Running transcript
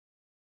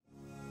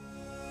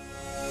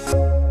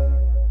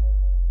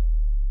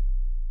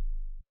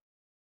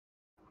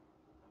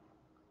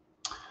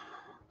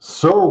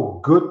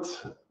Good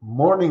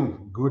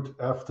morning, good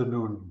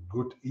afternoon,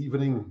 good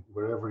evening,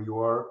 wherever you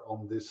are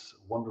on this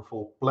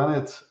wonderful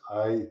planet.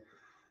 I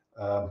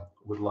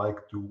would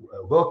like to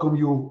welcome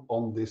you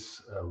on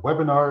this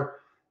webinar.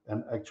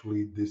 And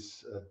actually,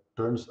 this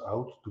turns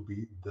out to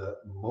be the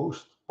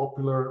most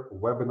popular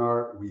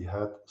webinar we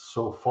had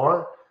so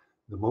far,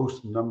 the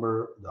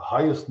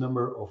highest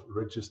number of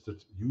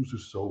registered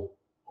users. So,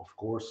 of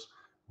course,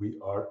 we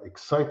are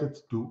excited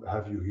to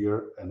have you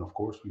here. And of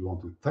course, we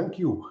want to thank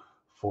you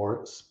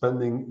for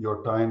spending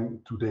your time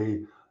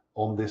today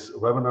on this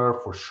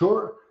webinar for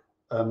sure,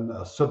 and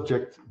a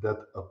subject that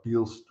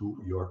appeals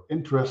to your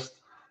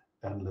interest.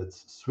 And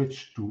let's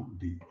switch to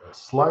the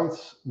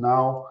slides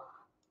now.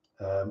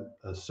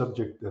 A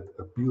subject that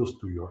appeals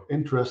to your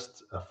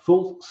interest, a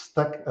full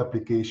stack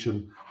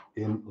application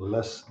in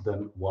less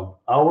than 1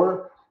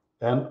 hour,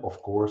 and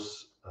of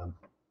course,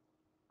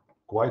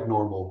 quite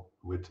normal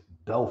with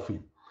Delphi.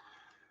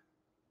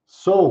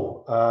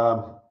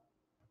 So,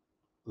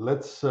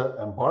 let's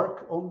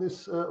embark on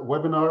this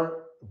webinar.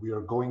 We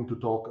are going to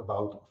talk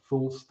about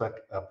full stack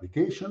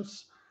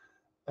applications.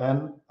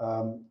 And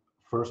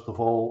first of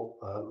all,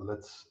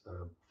 let's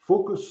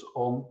focus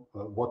on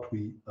what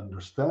we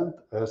understand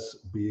as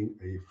being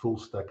a full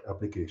stack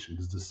application.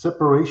 It's the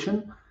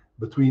separation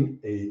between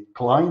a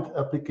client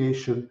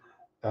application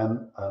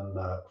and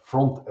a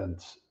front end.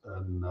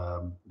 And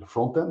the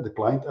front end, the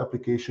client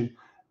application,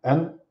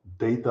 and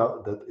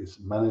data that is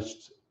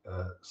managed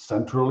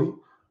centrally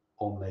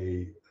on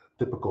a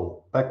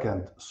typical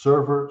backend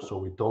server. So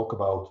we talk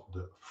about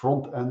the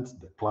front end,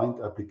 the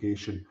client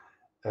application,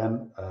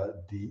 and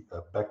the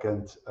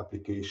backend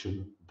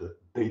application, the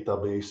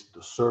database,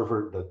 the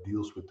server that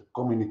deals with the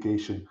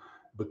communication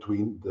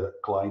between the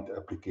client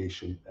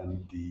application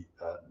and the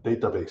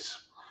database.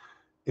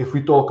 If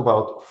we talk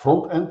about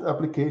front-end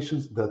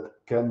applications, that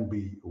can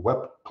be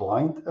web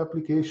client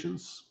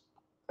applications,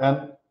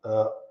 and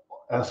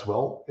as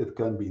well, it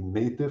can be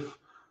native,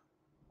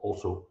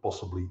 also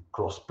possibly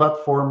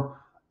cross-platform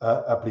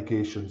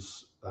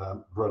applications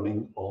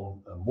running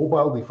on a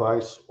mobile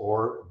device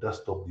or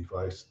desktop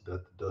device,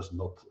 that does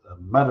not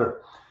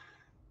matter.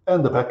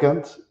 And the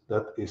backend,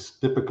 that is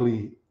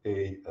typically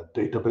a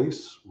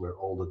database where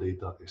all the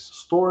data is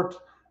stored,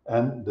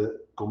 and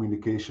the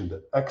communication,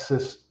 the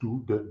access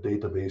to the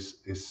database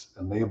is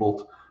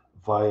enabled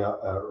via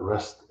a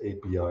REST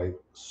API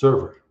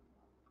server.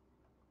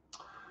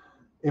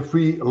 If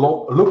we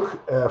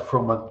look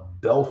from a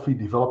Delphi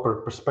developer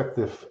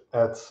perspective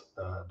at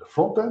the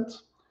front end,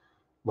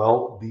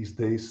 well, these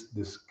days,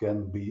 this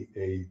can be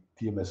a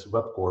TMS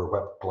WEB Core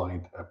web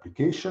client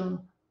application.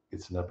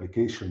 It's an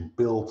application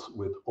built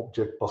with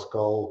Object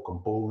Pascal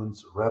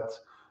components, Red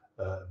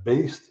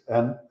based,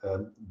 and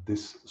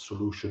this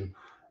solution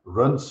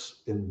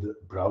runs in the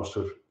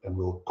browser and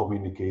will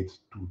communicate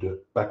to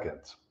the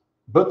backend.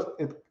 But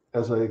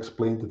as I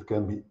explained, it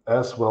can be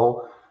as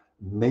well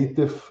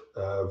native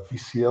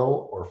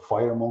VCL or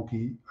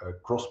FireMonkey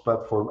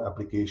cross-platform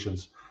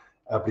applications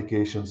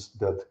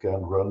that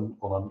can run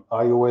on an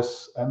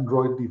iOS,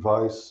 Android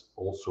device,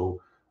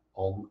 also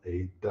on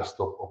a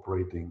desktop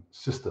operating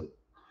system.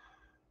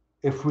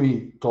 If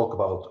we talk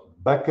about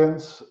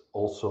backends,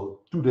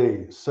 also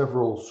today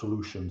several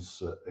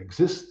solutions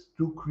exist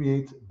to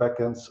create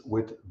backends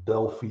with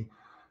Delphi,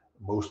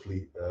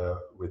 mostly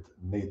with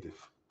native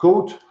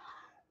code.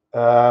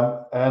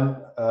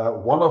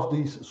 One of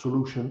these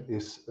solutions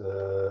is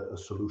a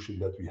solution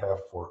that we have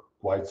for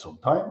quite some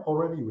time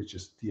already, which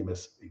is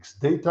TMS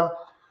Xdata.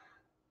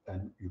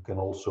 And you can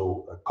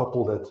also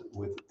couple that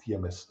with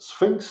TMS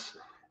Sphinx.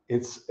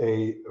 It's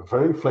a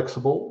very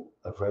flexible,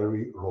 a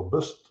very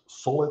robust,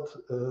 solid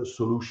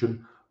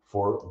solution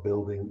for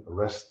building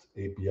REST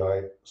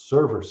API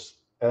servers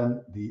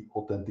and the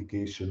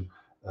authentication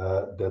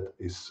that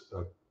is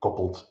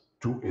coupled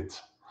to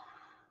it.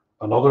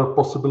 Another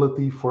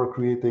possibility for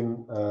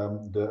creating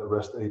the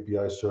REST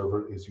API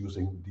server is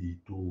using the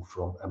tool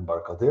from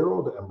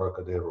Embarcadero, the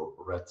Embarcadero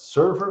Red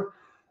server.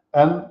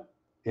 And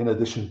in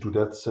addition to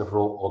that,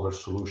 several other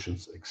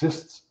solutions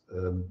exist.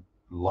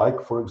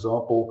 Like, for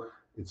example,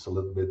 it's a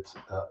little bit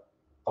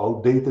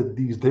outdated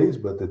these days,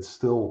 but it's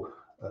still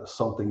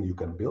something you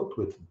can build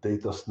with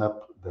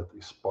DataSnap that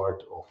is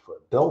part of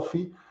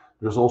Delphi.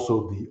 There's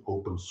also the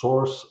open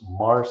source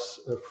Mars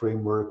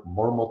framework,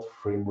 Marmot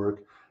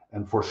framework,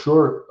 and for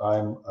sure,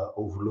 I'm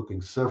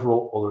overlooking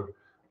several other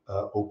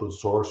open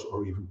source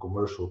or even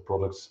commercial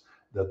products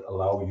that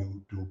allow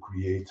you to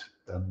create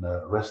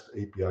a REST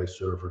API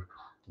server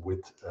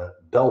with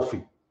Delphi.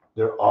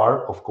 There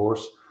are, of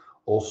course,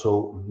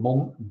 also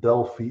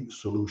non-Delphi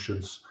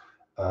solutions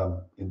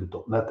in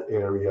the .NET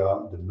area,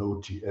 the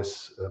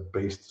Node.js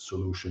based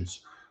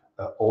solutions.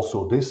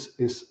 Also, this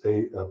is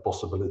a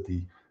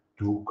possibility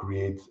to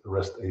create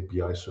REST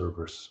API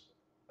servers.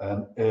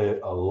 And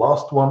a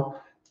last one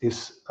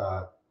is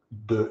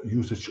the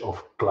usage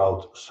of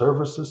cloud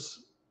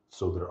services.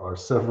 So there are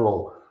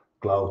several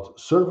cloud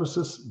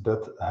services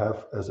that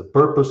have as a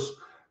purpose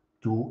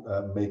to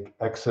make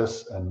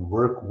access and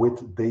work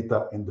with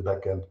data in the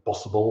backend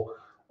possible.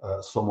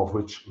 some of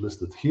which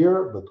listed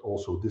here, but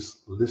also this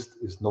list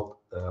is not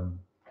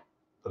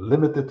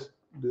limited.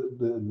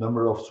 The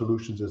number of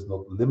solutions is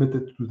not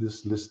limited to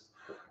this list,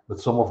 but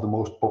some of the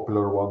most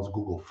popular ones,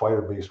 Google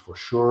Firebase for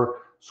sure,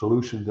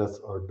 solutions that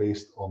are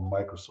based on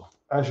Microsoft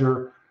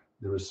Azure.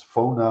 There is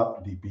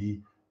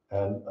FaunaDB,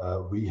 and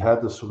we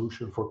had a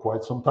solution for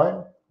quite some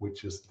time,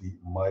 which is the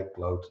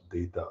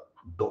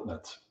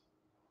myclouddata.net.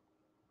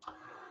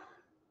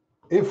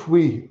 If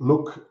we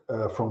look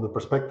from the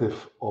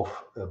perspective of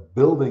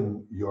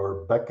building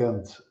your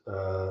backend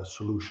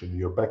solution,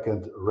 your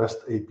backend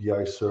REST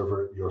API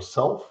server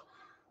yourself,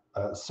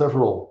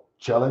 several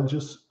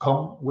challenges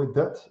come with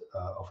that.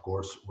 Of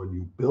course, when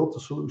you build a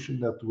solution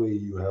that way,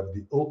 you have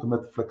the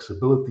ultimate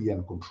flexibility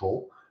and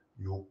control.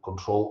 You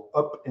control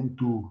up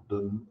into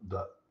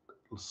the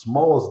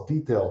smallest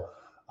detail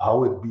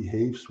how it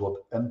behaves,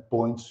 what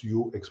endpoints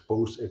you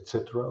expose,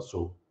 etc.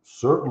 So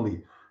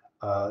certainly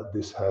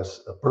this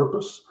has a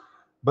purpose,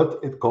 but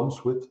it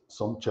comes with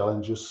some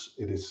challenges.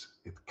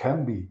 It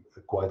can be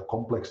quite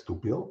complex to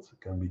build.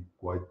 It can be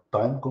quite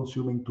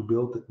time-consuming to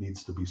build. It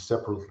needs to be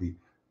separately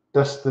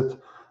tested.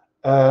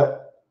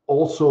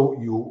 Also,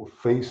 you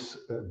face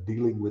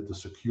dealing with the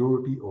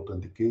security,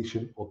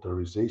 authentication,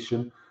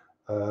 authorization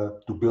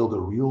to build a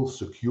real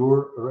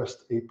secure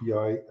REST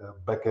API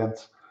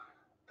backend.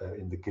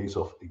 In the case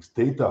of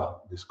Xdata,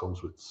 this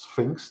comes with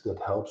Sphinx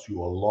that helps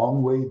you a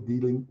long way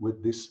dealing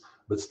with this,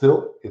 but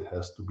still it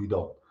has to be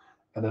done.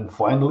 And then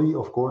finally,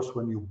 of course,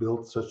 when you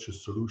build such a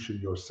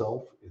solution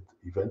yourself, it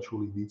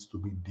eventually needs to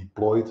be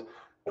deployed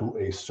to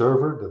a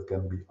server that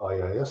can be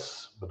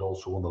IIS, but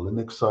also on the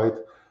Linux side,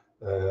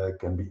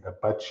 can be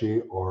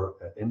Apache or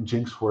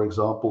Nginx, for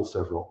example,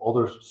 several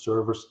other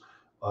servers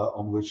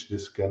on which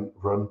this can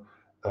run,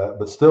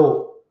 but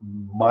still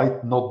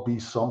might not be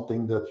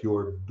something that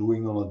you're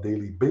doing on a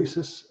daily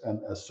basis, and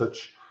as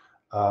such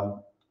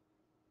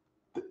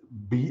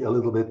be a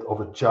little bit of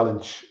a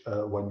challenge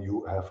when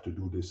you have to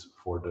do this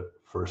for the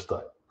first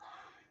time.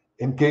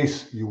 In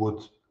case you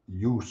would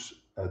use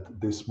at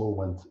this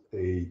moment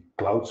a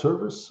cloud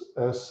service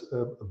as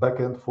a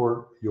backend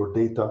for your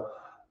data,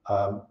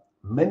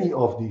 many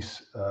of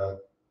these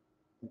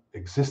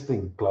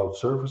existing cloud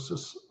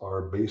services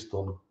are based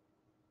on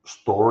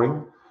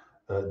storing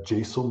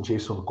JSON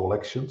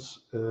collections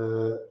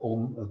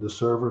on the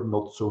server,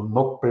 not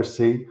per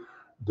se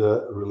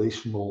the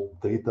relational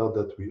data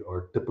that we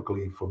are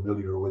typically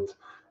familiar with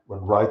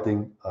when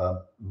writing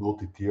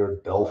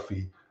multi-tier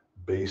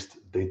Delphi-based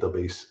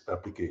database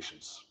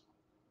applications.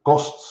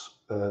 Costs,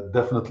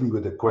 definitely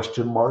with a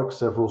question mark.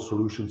 Several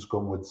solutions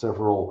come with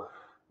several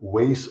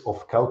ways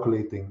of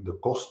calculating the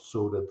cost,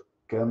 so that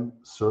can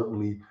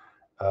certainly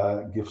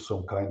give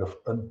some kind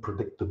of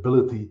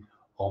unpredictability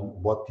on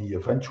what the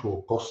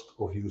eventual cost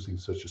of using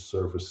such a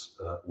service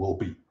will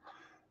be.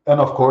 And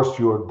of course,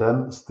 you're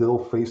then still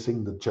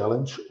facing the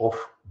challenge of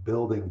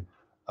building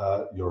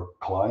your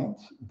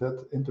client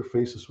that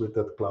interfaces with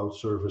that cloud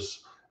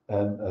service,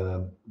 and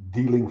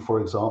dealing, for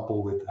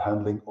example, with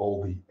handling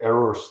all the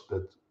errors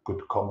that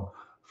could come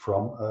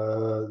from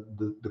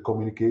the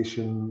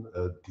communication,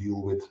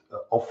 deal with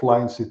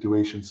offline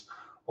situations.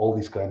 All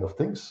these kind of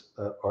things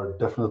are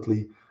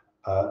definitely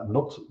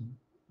not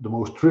the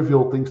most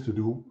trivial things to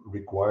do,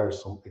 require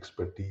some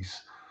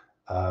expertise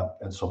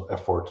and some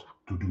effort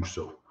to do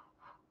so.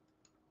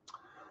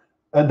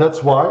 And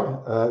that's why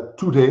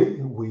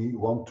today we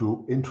want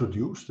to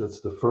introduce,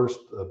 that's the first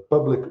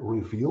public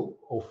reveal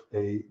of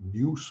a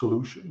new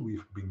solution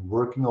we've been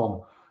working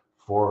on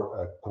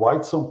for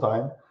quite some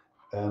time.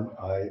 And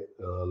I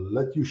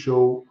let you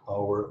show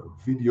our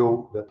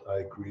video that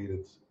I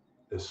created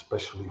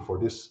especially for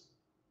this,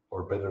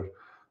 or better,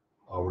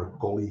 our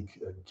colleague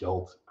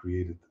Gjalt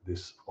created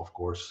this, of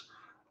course.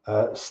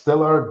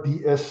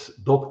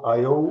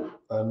 StellarDS.io,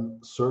 a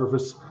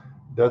service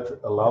that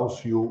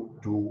allows you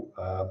to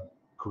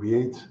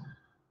create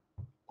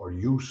or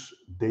use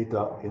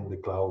data in the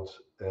cloud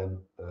and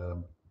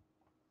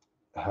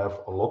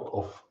have a lot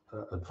of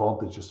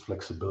advantages,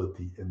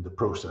 flexibility in the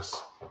process.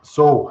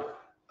 So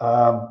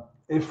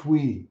if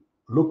we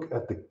look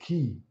at the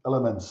key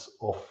elements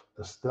of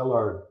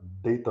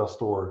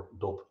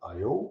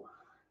StellarDataStore.io,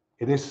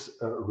 it is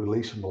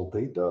relational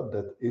data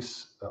that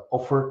is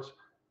offered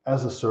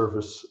as a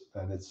service,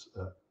 and it's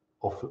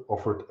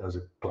offered as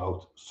a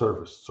cloud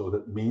service. So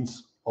that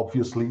means,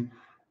 obviously,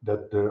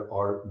 that there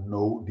are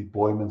no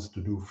deployments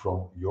to do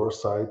from your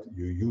side.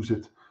 You use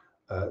it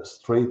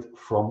straight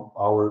from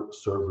our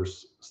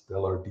servers,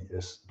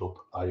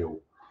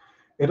 StellarDS.io.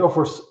 It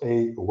offers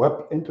a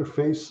web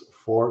interface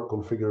for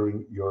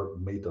configuring your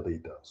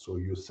metadata. So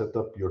you set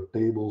up your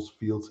tables,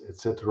 fields,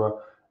 etc.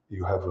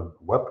 You have a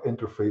web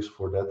interface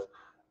for that,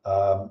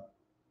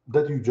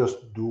 that you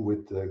just do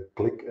with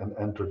click and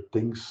enter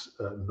things,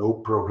 no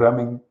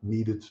programming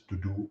needed to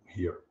do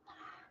here.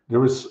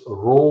 There is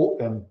role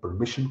and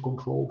permission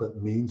control.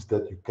 That means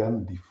that you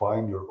can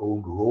define your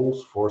own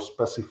roles for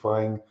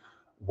specifying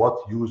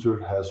what user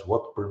has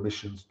what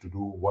permissions to do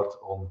what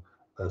on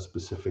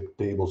specific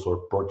tables or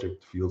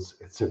project fields,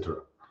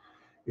 etc.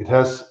 It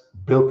has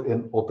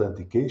built-in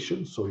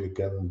authentication, so you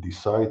can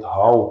decide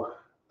how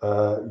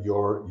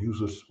your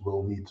users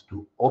will need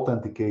to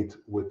authenticate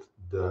with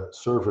the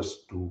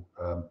service to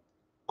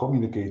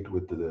communicate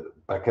with the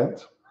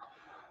backend.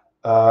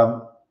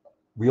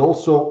 We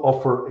also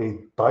offer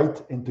a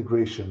tight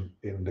integration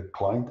in the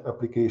client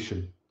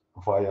application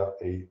via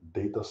a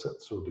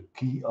dataset. So the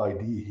key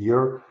idea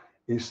here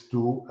is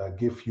to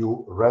give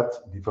you RED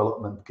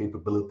development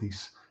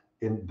capabilities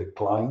in the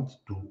client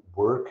to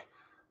work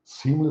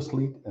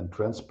seamlessly and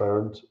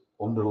transparent,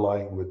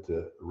 underlying with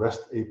the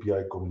REST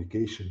API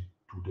communication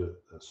to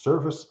the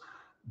service,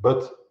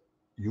 but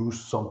use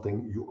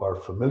something you are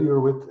familiar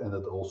with, and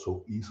it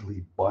also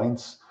easily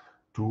binds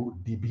to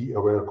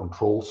DB-aware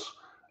controls,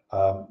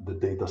 the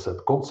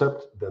dataset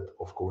concept that,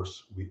 of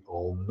course, we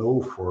all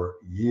know for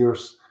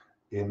years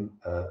in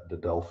the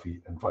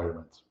Delphi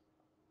environment.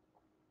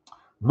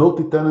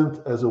 Multi-tenant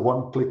as a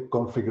one-click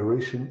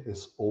configuration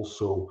is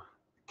also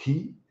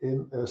key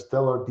in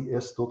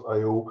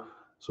stellards.io.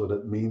 So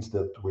that means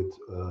that with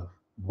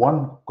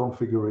one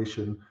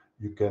configuration,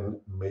 you can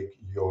make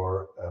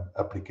your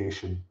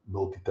application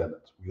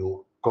multi-tenant.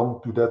 We'll come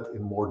to that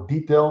in more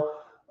detail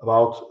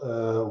about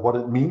what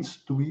it means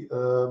to be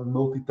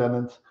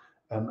multi-tenant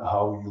and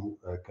how you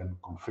can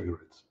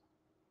configure it.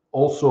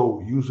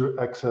 Also, user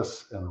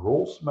access and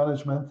roles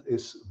management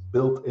is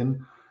built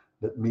in.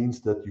 That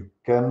means that you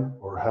can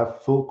or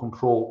have full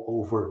control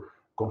over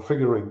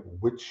configuring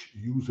which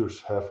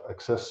users have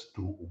access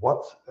to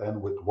what and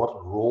with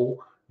what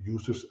role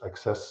users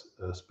access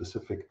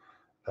specific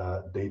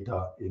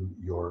data in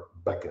your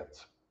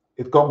backend.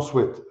 It comes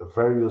with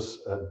various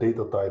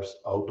data types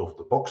out of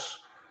the box,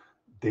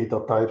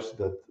 data types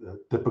that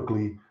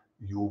typically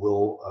you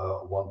will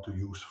want to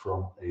use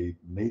from a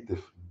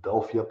native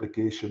Delphi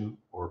application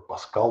or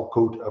Pascal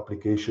code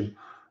application.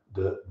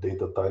 The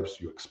data types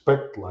you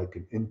expect, like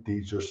an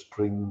integer,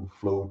 string,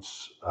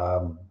 floats,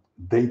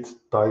 date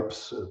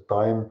types,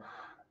 time,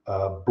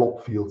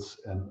 blob fields,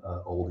 and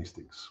all these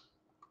things.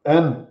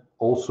 And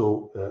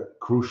also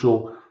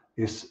crucial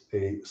is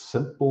a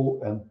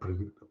simple and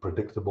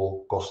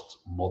predictable cost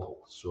model.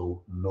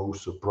 So no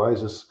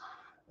surprises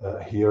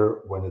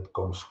here when it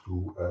comes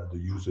to the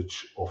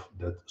usage of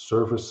that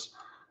service.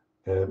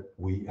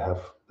 We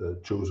have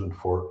chosen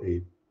for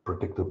a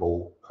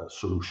predictable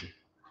solution.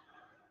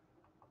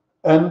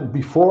 And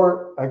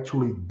before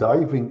actually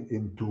diving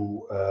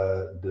into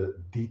the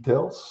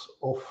details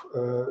of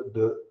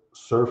the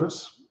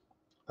service,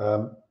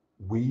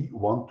 we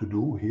want to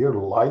do here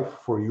live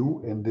for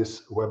you in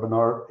this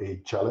webinar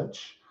a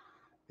challenge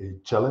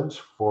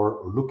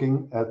for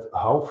looking at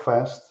how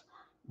fast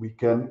we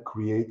can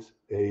create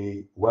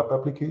a web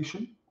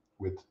application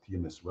with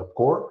TMS WEB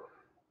Core,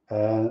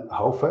 and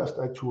how fast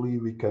actually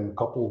we can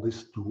couple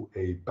this to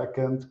a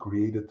backend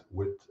created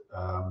with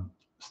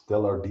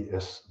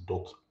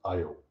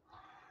stellards.io.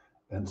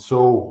 And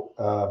so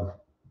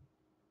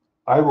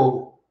I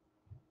will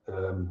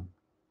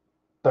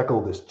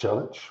tackle this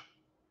challenge.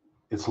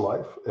 It's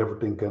live,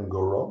 everything can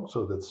go wrong,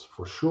 so that's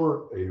for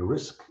sure a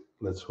risk.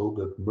 Let's hope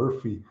that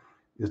Murphy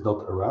is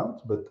not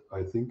around, but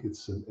I think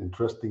it's an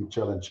interesting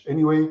challenge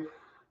anyway,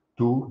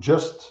 to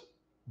just,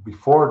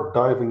 before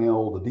diving in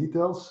all the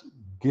details,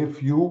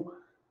 give you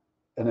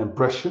an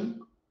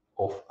impression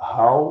of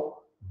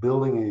how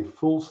building a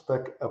full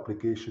stack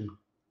application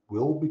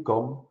will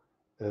become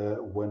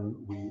when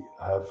we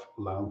have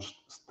launched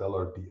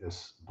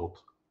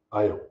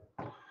stellards.io.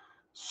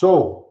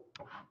 So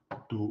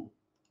to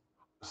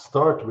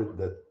start with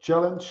that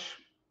challenge,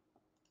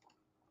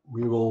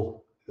 we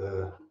will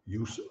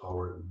use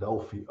our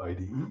Delphi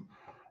IDE.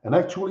 And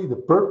actually, the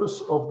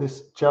purpose of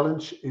this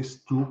challenge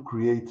is to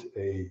create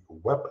a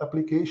web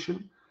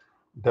application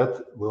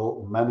that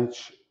will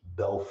manage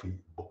Delphi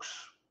books.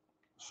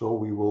 So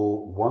we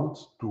will want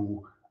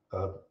to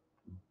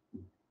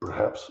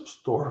perhaps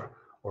store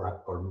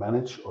or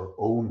manage our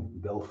own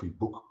Delphi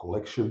book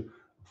collection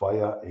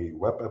via a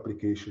web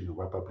application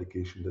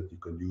that you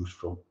can use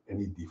from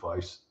any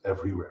device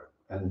everywhere.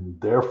 And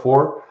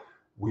therefore,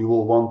 we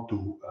will want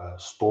to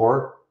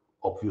store,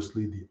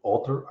 obviously, the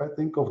author, I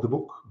think, of the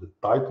book, the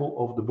title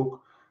of the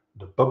book,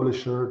 the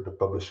publisher, the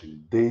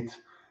publishing date,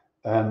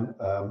 and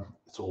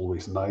it's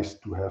always nice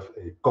to have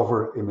a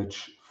cover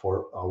image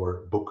for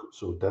our book.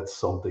 So that's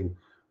something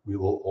we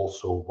will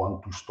also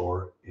want to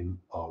store in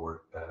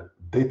our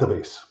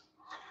database.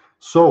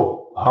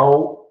 So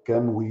how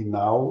can we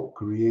now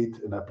create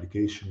an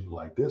application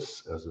like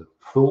this as a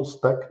full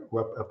stack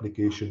web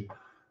application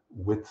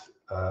with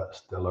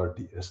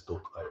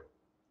stellards.io?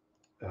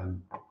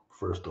 And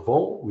first of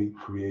all, we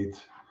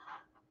create,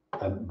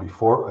 and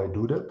before I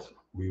do that,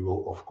 we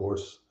will of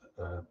course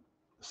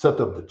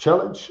set up the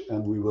challenge,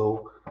 and we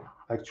will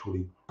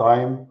actually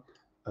time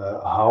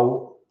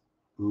how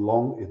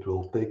long it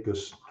will take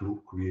us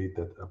to create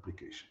that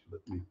application.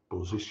 Let me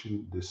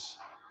position this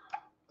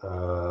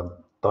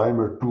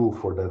timer tool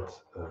for that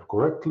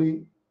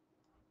correctly.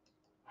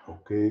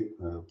 Okay,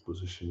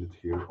 position it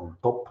here on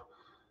top,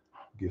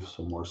 give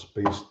some more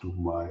space to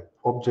my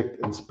object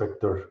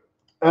inspector,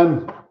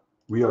 and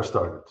we are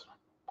started.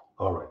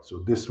 All right, so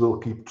this will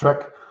keep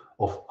track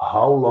of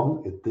how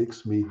long it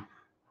takes me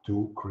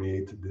to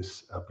create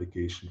this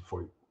application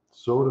for you.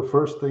 So the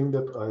first thing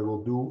that I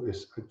will do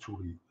is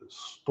actually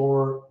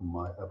store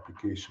my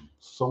application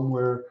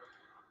somewhere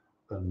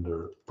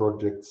under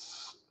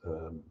projects,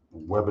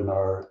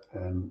 webinar,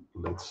 and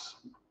let's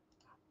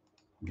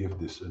give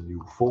this a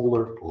new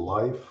folder,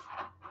 live.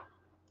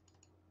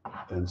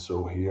 And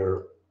so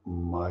here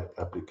my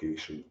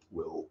application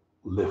will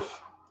live.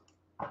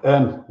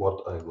 And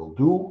what I will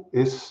do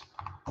is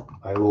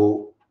I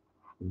will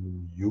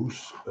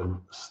use a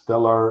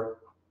Stellar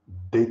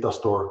data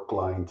store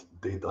client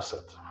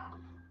dataset.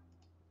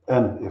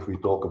 And if we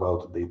talk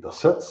about data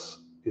sets,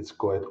 it's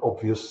quite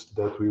obvious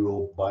that we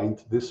will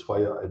bind this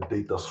via a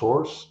data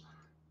source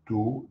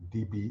to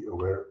DB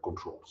aware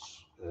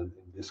controls. And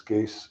in this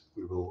case,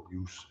 we will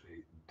use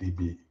a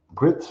DB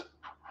grid.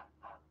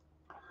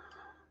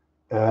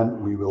 And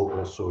we will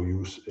also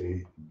use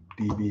a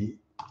DB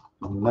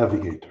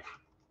navigator.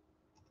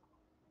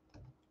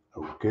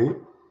 Okay.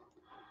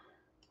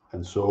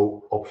 And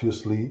so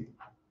obviously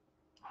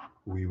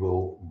we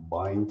will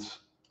bind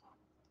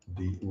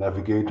the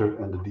navigator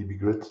and the DB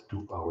grid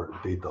to our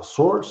data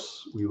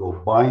source. We will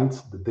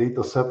bind the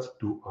data set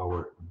to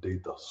our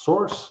data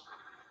source.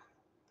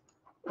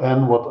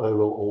 And what I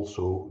will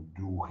also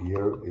do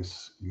here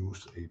is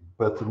use a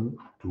button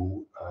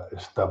to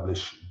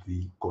establish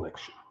the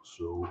connection.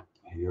 So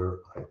here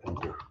I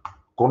enter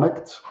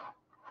connect.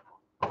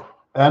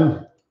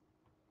 And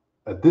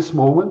at this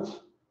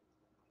moment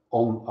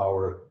on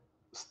our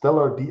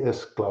Stellar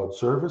DS Cloud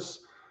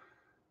Service,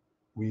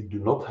 we do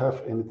not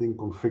have anything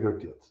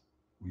configured yet.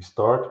 We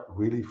start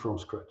really from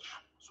scratch.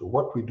 So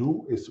what we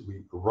do is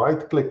we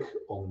right click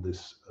on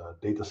this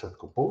dataset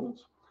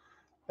component.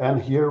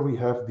 And here we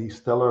have the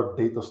Stellar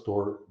Data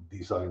Store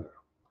Designer.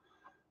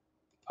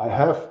 I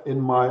have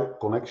in my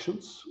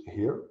connections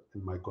here,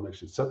 in my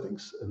connection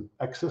settings, an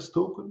access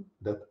token.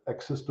 That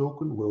access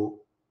token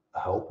will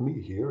help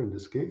me here in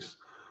this case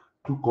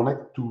to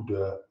connect to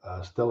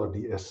the Stellar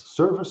DS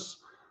service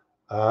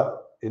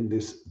in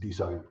this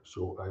designer.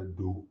 So I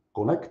do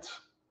connect,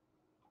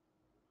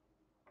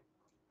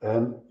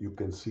 and you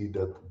can see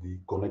that the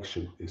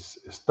connection is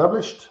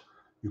established.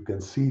 You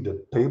can see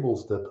the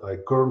tables that I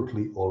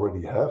currently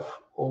already have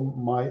on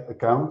my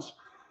account.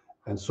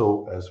 And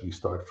so as we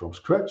start from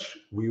scratch,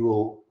 we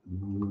will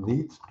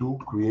need to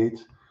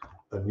create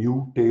a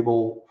new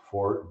table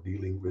for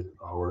dealing with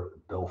our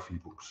Delphi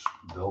books.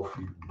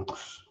 Delphi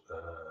books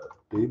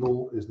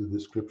table is the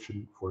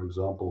description, for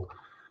example.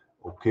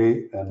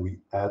 Okay, and we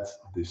add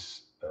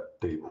this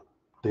table.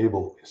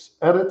 Table is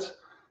added,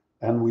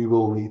 and we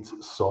will need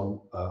some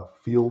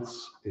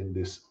fields in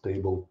this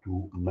table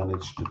to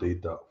manage the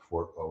data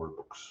for our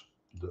books.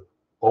 The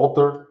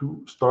author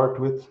to start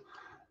with,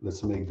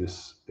 let's make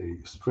this a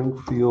string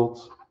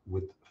field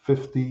with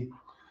 50.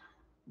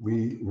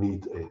 We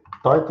need a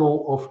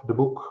title of the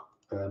book,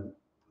 and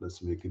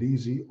let's make it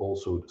easy,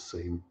 also the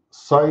same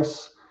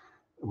size.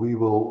 We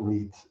will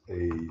need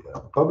a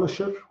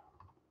publisher.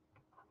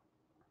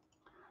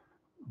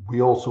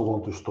 We also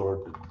want to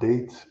store the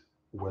date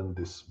when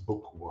this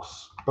book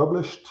was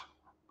published,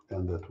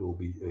 and that will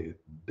be a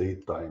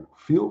datetime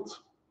field.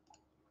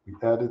 We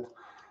add it.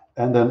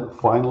 And then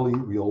finally,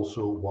 we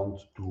also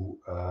want to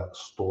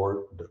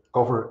store the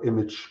cover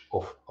image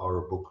of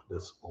our book.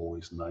 That's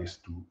always nice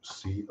to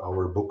see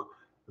our book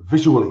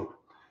visually.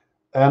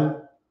 And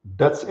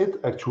that's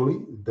it,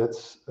 actually.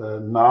 That's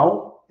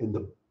now in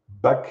the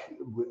back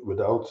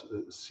without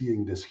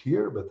seeing this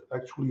here. But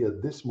actually,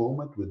 at this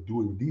moment, with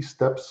doing these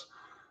steps,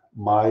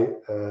 my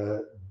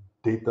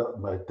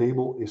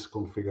table is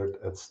configured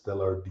at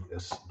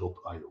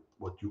stellards.io.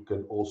 What you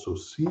can also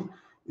see,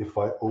 if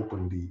I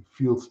open the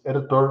fields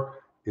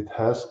editor, it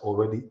has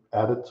already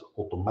added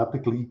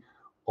automatically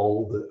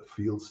all the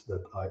fields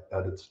that I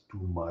added to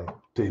my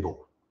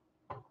table.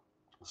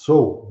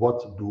 So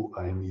what do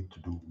I need to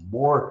do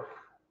more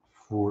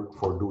for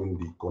doing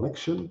the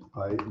connection?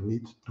 I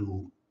need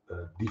to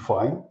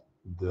define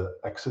the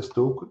access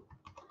token.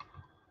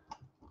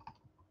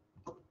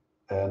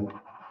 And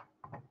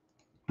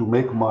to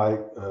make my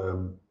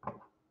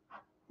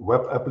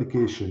web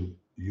application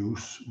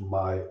use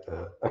my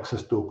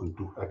access token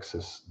to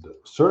access the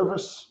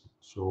service.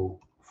 So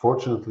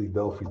fortunately,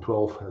 Delphi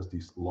 12 has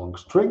these long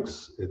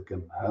strings. It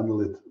can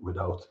handle it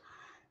without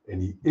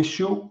any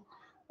issue.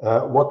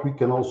 What we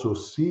can also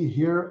see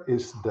here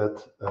is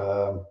that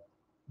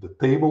the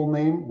table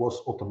name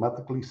was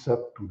automatically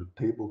set to the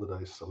table that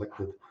I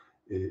selected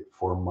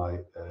for my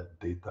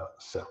data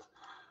set.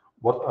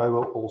 What I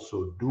will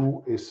also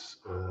do is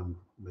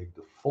make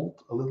the font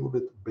a little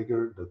bit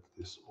bigger. That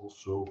is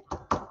also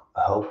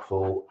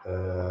helpful.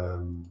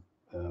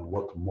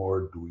 What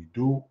more do we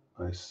do?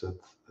 I set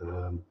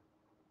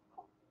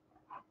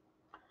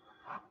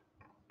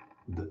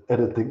the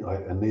editing.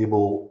 I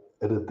enable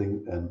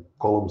editing and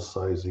column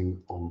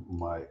sizing on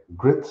my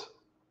grid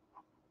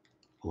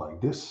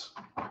like this.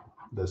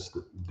 That's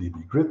the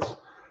DB grid.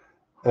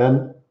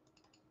 And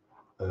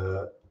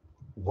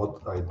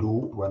what I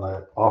do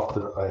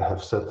after I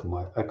have set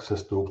my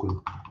access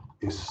token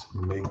is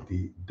make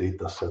the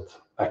data set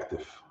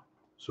active.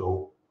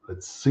 So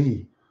let's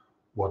see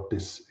what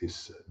this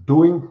is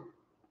doing.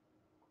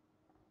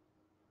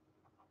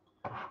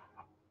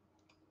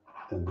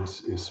 And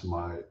this is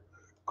my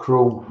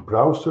Chrome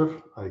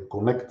browser. I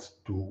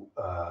connect to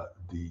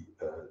the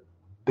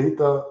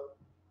data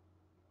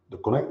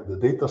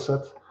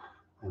set,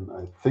 and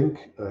I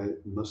think I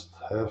must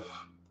have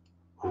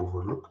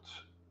overlooked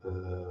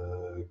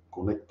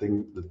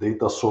connecting the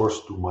data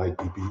source to my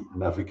DB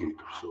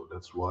navigator. So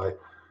that's why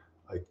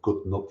I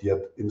could not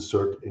yet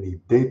insert any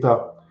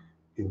data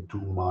into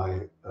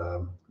my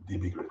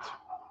DB grid.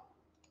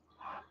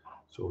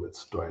 So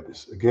let's try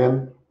this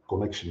again.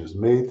 Connection is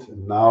made.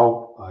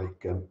 Now I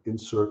can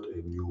insert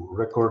a new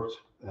record,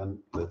 and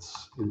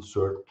let's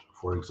insert,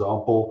 for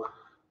example,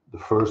 the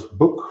first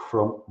book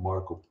from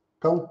Marco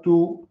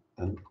Cantu,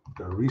 and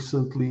a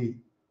recently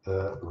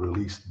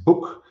released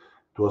book.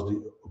 It was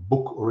the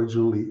book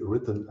originally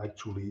written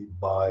actually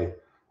by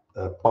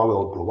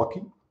Paweł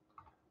Glowacki,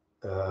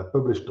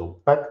 published on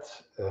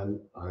Pact, and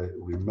I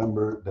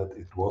remember that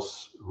it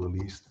was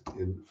released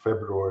in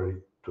February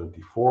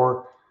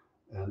 24,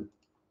 and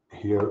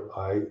here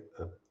I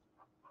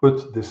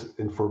put this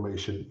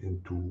information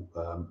into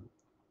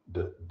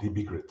the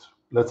DB grid.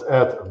 Let's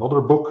add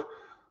another book.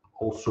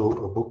 Also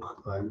a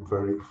book I'm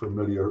very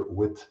familiar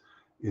with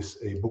is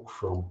a book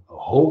from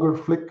Holger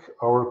Flick,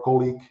 our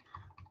colleague,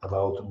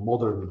 about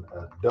modern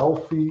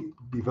Delphi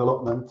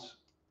development,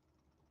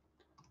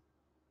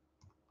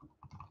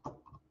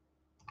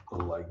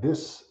 like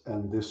this,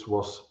 and this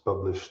was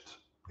published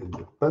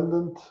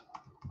independent,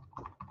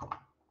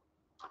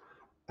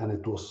 and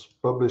it was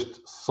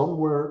published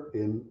somewhere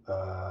in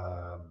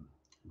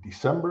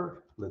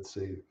December, let's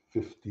say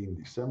 15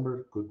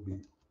 December, could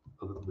be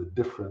a little bit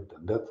different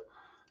than that,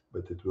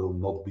 but it will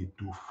not be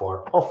too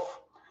far off.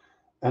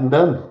 And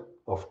then,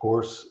 of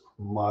course,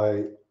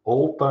 my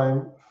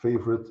all-time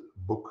favorite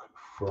book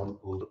from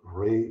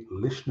Ray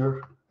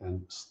Lishner,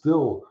 and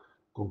still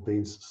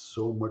contains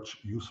so much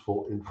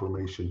useful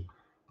information,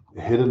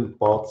 Hidden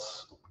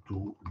Paths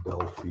to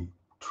Delphi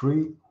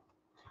 3,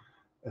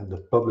 and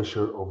the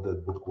publisher of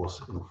that book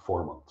was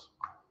Informant.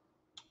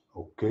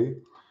 Okay,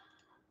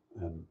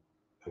 and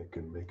I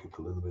can make it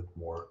a little bit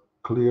more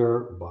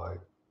clear by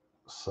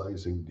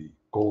sizing the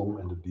column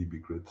and the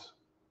DB grid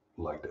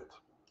like that.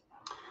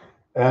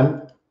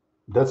 And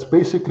that's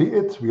basically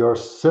it. We are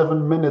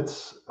 7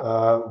 minutes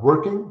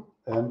working,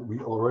 and we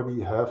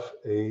already have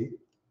a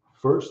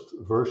first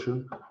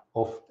version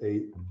of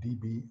a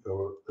DB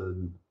or a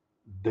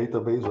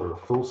database or a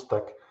full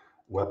stack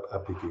web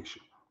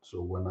application.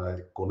 So when I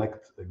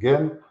connect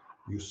again,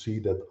 you see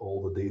that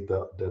all the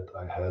data that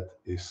I had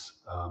is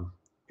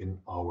in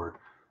our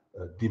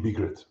DB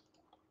grid.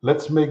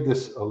 Let's make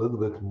this a little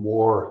bit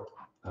more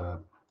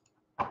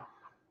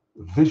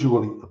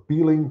visually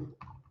appealing,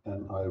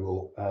 and I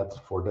will add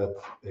for that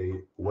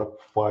a web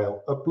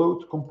file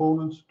upload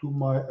component to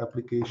my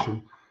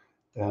application,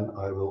 and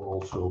I will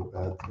also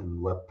add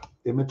in web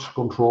image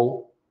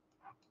control,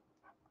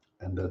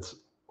 and that's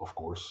of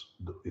course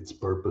its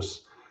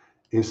purpose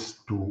is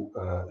to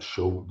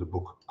show the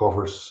book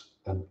covers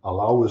and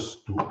allow us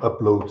to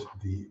upload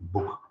the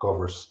book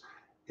covers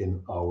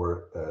in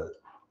our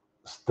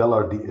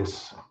Stellar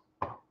DS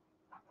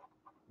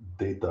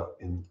data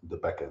in the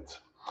backend.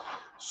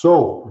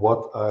 So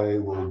what I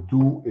will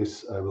do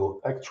is I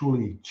will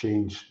actually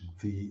change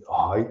the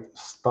height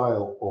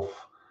style of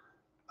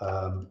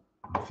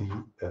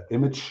the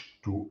image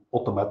to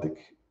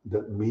automatic.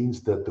 That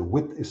means that the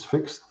width is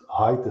fixed,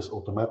 height is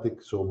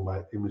automatic, so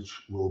my image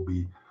will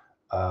be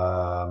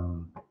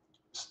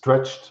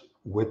stretched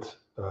with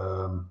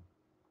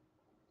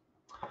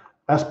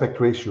aspect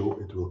ratio.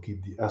 It will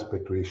keep the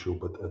aspect ratio,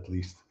 but at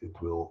least it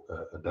will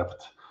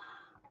adapt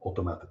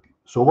automatically.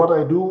 So what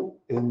I do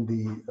in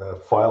the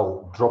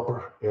file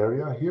dropper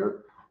area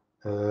here,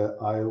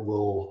 I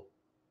will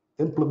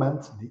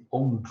implement the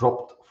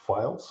onDropped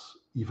files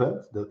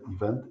event. That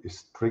event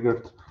is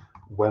triggered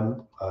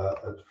when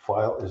a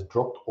file is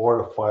dropped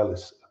or a file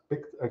is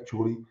picked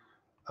actually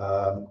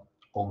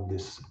on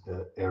this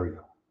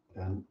area.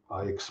 And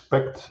I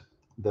expect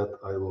that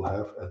I will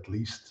have at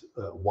least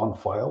one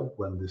file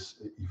when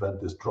this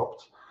event is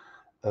dropped.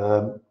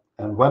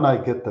 And when I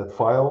get that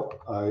file,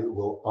 I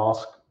will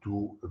ask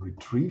to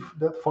retrieve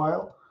that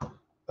file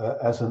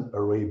as an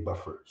array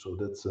buffer. So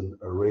that's an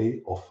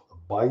array of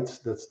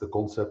bytes. That's the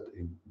concept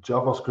in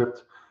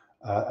JavaScript.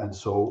 And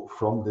so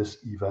from this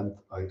event,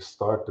 I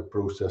start the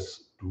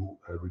process to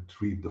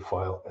retrieve the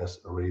file as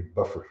array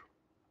buffer.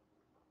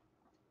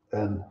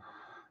 And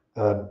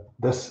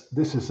this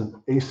is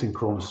an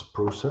asynchronous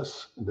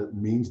process. That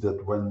means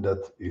that when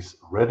that is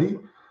ready,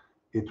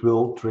 it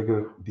will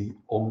trigger the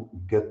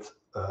onGet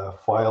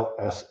file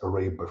as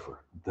array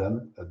buffer.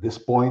 Then at this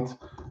point,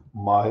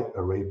 my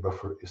array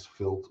buffer is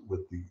filled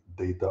with the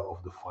data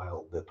of the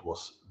file that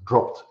was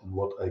dropped. And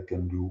what I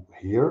can do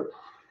here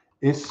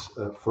is,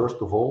 first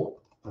of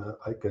all,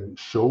 I can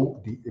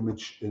show the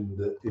image in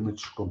the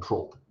image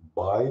control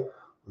by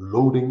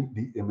loading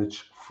the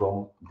image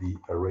from the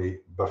array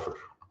buffer.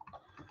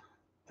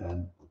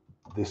 And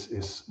this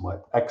is my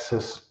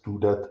access to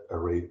that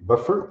array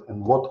buffer.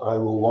 And what I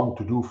will want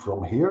to do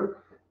from here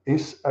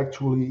is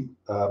actually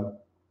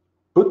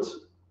put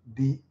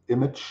the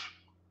image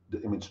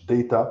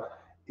data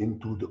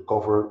into the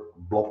cover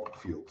blob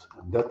field.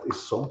 And that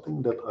is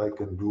something that I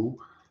can do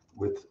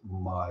with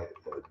my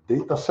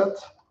data set.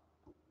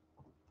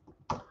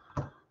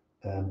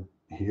 And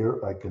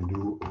here I can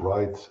do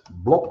write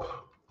blob.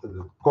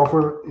 The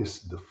cover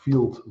is the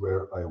field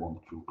where I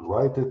want to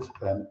write it,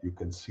 and you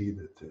can see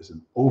that there's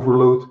an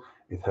overload.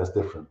 It has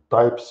different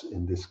types.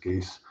 In this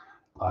case,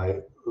 I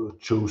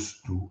chose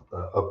to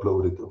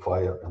upload it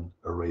via an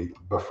array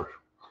buffer.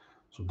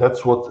 So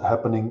that's what's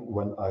happening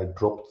when I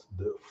dropped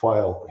the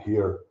file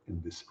here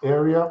in this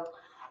area.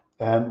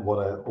 And what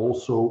I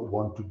also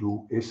want to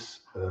do is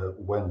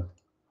when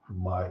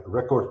my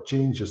record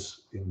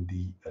changes in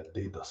the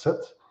data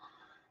set,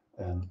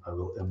 and I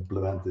will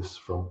implement this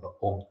from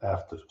on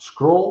after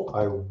scroll.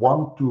 I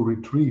want to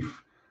retrieve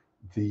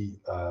the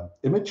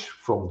image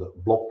from the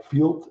blob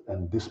field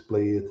and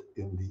display it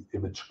in the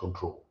image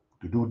control.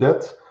 To do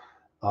that,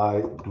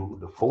 I do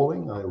the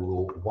following. I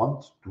will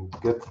want to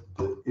get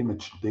the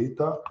image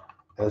data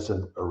as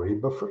an array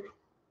buffer.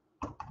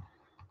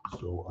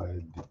 So I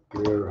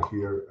declare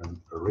here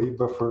an array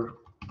buffer,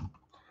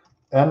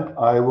 and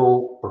I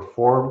will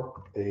perform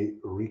a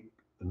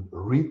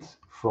read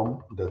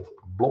from that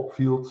blob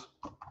field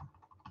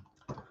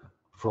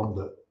from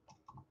the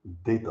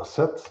data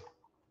set.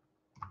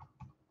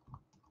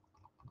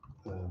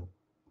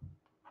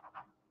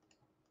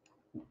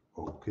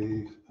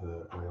 Okay,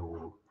 I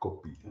will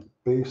copy and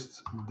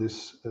paste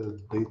this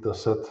data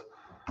set,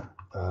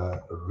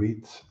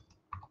 read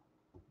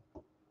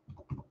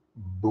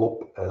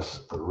blob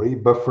as array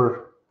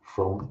buffer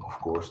from, of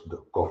course, the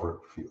cover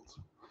field.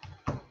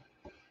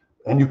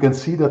 And you can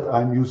see that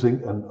I'm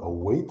using an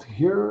await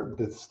here.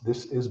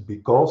 This is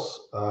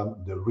because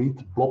the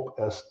read blob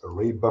as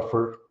array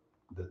buffer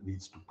that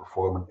needs to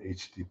perform an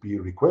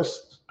HTTP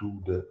request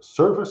to the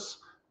service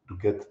to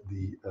get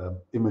the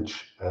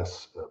image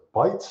as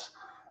bytes.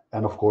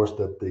 And of course,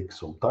 that takes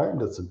some time.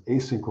 That's an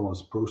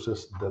asynchronous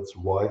process. That's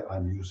why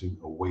I'm using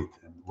await.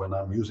 And when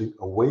I'm using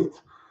await,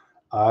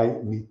 I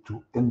need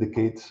to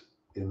indicate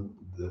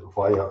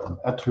via an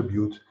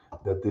attribute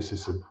that this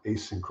is an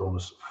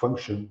asynchronous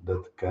function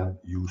that can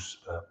use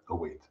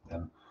await.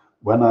 And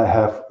when I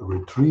have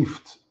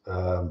retrieved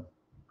the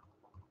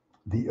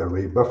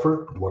array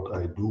buffer, what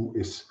I do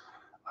is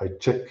I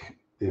check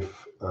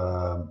if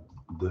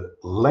the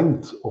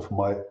length of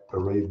my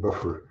array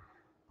buffer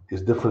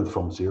is different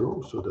from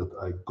 0, so that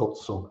I got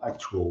some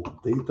actual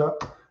data.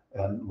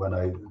 And when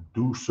I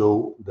do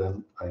so,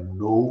 then I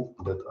know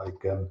that I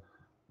can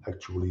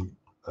actually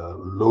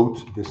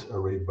load this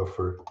array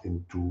buffer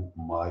into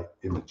my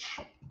image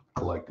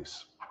like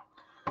this.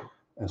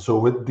 And so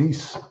with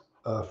these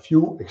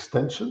few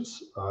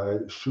extensions, I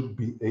should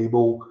be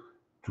able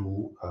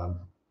to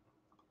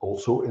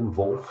also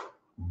involve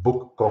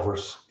book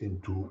covers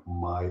into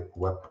my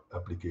web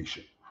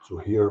application. So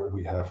here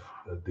we have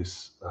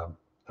this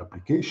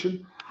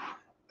application,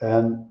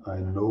 and I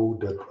know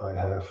that I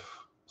have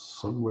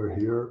somewhere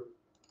here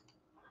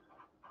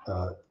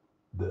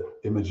the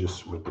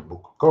images with the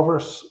book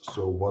covers.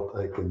 So what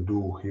I can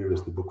do here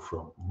is the book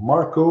from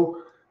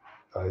Marco.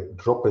 I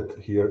drop it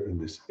here in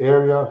this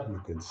area.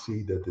 You can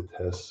see that it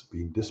has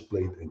been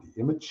displayed in the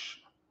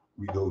image.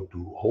 We go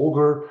to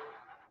Holger,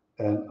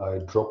 and I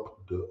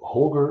drop the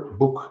Holger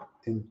book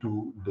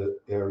into the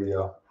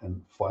area.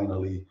 And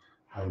finally,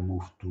 I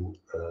move to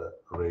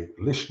Ray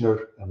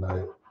Lischner, and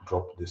I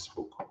drop this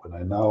book. When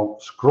I now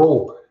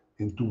scroll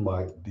into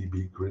my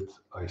DB grid,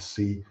 I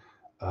see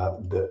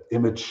the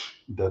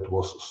image that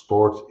was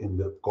stored in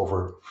the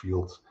cover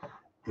field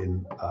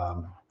in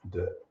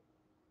the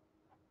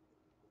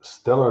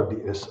Stellar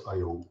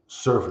DSIO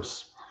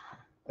service.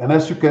 And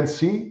as you can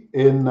see,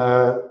 in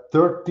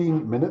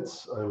 13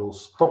 minutes, I will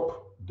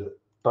stop the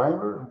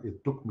timer.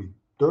 It took me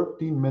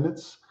 13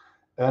 minutes.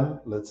 And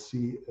let's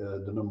see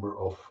the number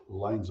of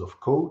lines of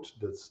code.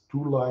 That's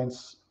 2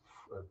 lines,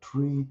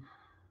 3,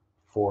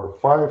 4,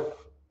 5,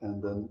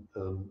 and then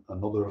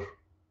another,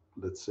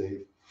 let's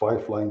say,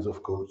 5 lines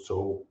of code.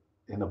 So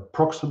in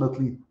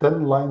approximately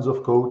 10 lines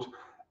of code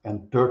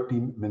and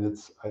 13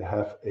 minutes, I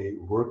have a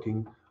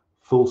working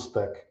full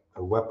stack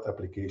web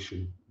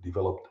application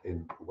developed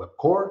in WEB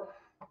Core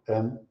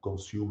and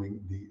consuming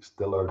the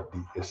Stellar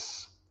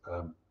DS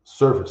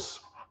service.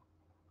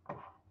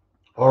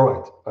 All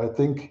right, I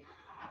think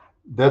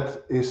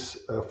that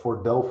is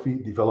for Delphi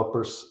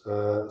developers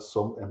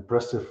some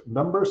impressive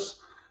numbers.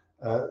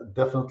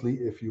 Definitely,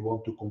 if you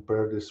want to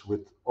compare this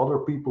with other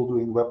people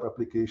doing web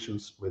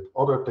applications, with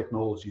other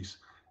technologies,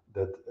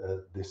 that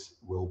this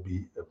will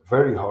be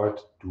very hard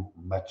to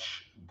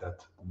match that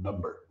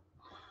number.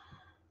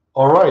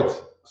 All right,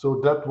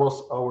 so that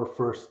was our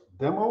first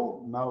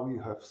demo. Now we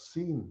have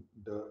seen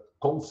the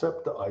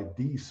concept, the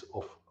ideas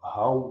of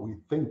how we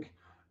think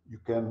you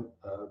can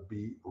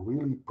be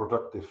really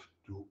productive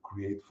to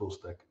create full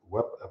stack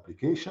web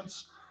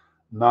applications.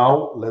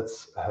 Now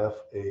let's have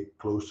a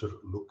closer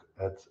look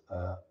at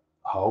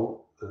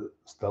how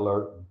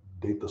Stellar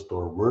Data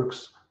Store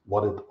works,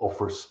 what it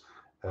offers,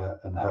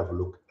 and have a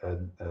look at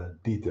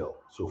detail.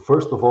 So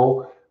first of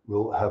all,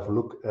 we'll have a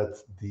look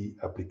at the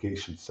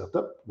application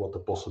setup, what the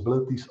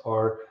possibilities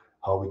are,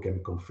 how we can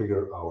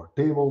configure our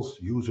tables,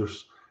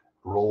 users,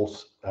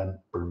 roles, and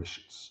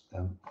permissions.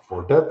 And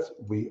for that,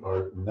 we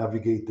are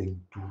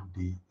navigating to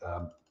the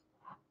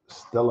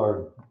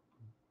Stellar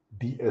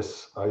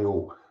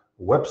DSIO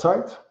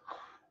website.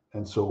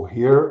 And so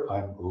here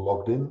I'm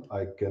logged in.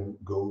 I can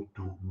go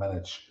to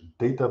manage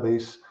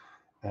database,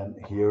 and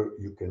here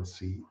you can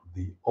see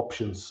the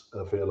options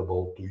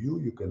available to you.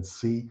 You can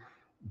see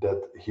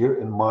that here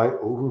in my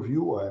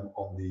overview, I'm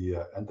on the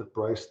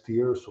enterprise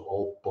tier, so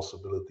all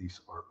possibilities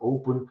are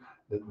open.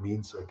 That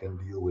means I can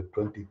deal with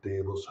 20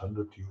 tables,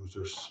 100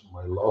 users.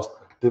 My last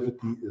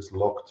activity is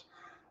logged,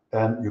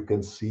 and you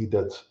can see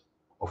that,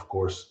 of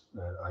course,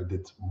 I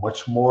did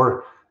much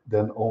more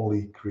than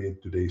only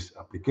create today's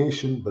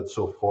application, but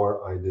so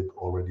far I did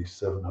already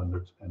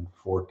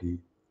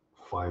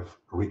 745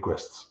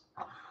 requests.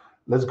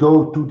 Let's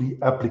go to the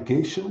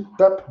application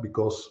tab,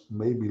 because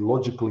maybe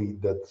logically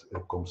that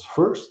comes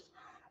first.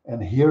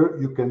 And here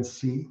you can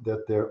see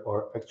that there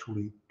are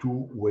actually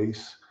two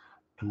ways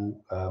to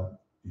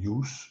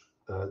use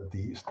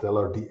the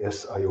Stellar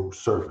DSIO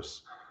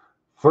service.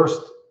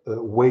 First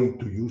way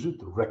to use it,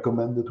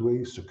 recommended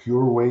way,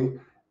 secure way,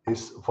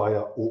 is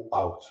via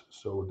OAuth.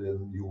 So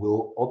then you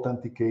will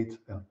authenticate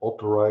and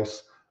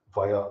authorize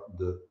via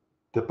the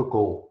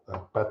typical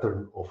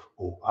pattern of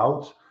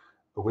OAuth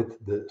with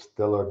the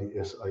Stellar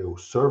DSIO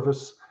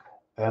service.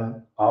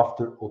 And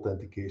after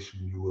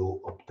authentication, you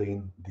will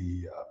obtain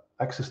the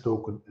access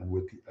token. And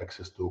with the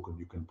access token,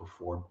 you can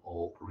perform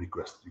all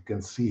requests. You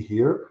can see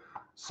here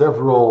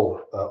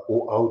several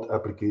OAuth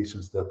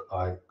applications that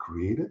I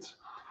created,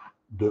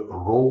 the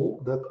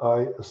role that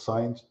I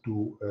assigned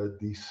to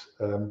these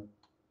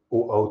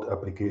OAuth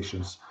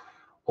applications.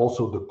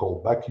 Also, the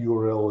callback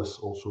URL is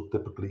also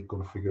typically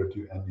configured,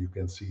 and you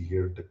can see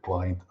here the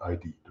client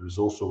ID. There is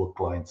also a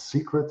client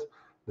secret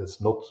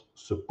that's not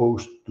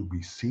supposed to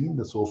be seen.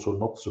 That's also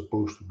not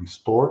supposed to be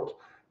stored.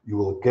 You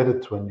will get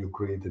it when you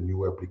create a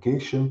new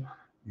application.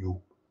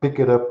 You pick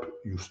it up,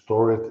 you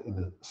store it in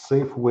a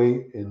safe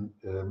way in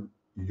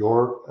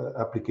your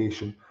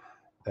application,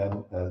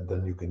 and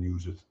then you can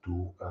use it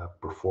to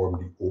perform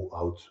the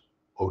OAuth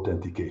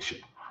authentication.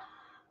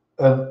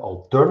 An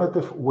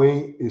alternative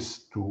way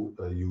is to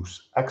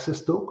use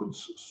access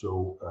tokens.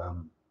 So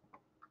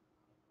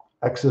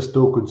access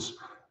tokens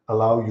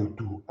allow you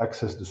to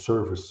access the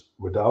service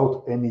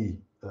without any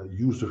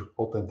user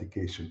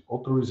authentication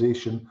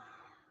authorization,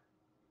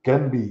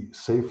 can be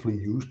safely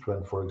used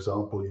when, for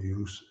example, you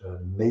use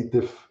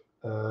native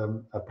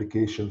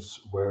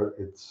applications where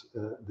it's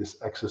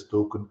this access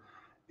token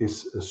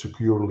is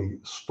securely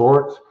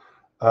stored.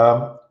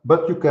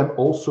 But you can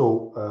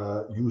also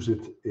use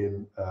it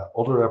in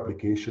other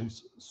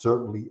applications,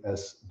 certainly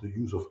as the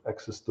use of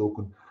access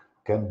token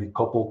can be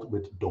coupled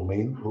with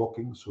domain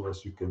locking. So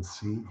as you can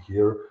see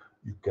here,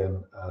 you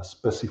can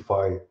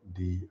specify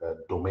the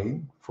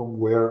domain from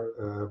where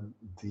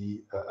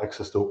the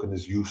access token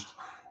is used.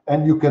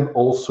 And you can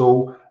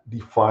also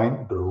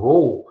define the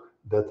role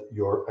that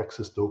your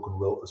access token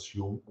will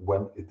assume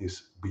when it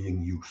is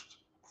being used.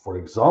 For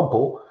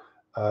example,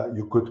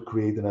 you could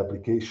create an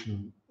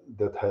application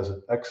that has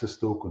an access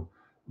token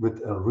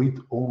with a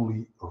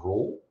read-only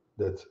role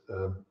that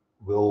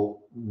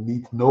will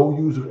need no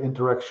user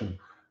interaction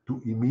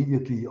to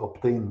immediately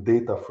obtain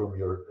data from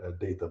your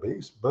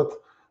database,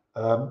 but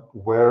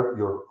where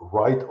your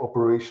write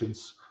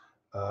operations,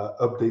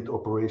 update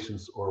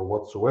operations, or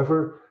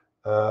whatsoever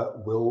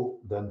will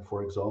then,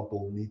 for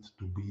example, need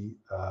to be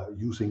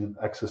using an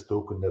access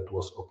token that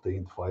was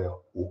obtained via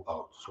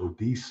OAuth. So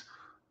these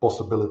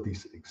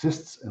possibilities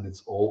exists, and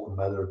it's all a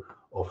matter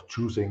of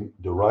choosing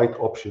the right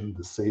option,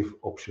 the safe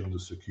option, the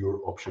secure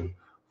option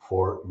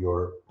for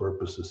your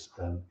purposes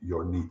and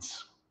your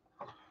needs.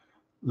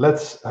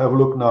 Let's have a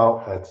look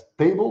now at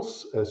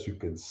tables. As you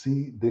can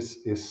see, this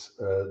is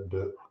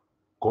the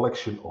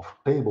collection of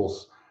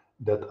tables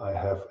that I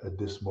have at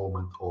this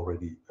moment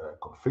already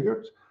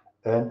configured.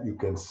 And you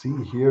can see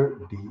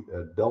here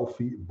the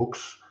Delphi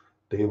books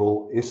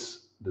table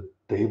is the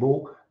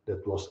table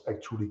that was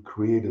actually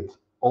created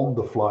on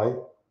the fly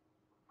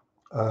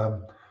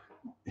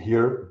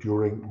here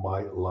during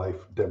my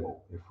live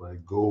demo. If I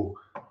go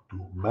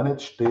to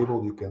manage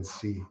table, you can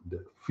see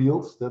the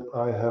fields that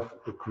I have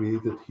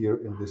created here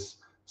in this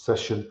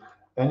session.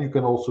 And you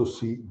can also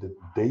see the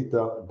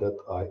data that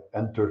I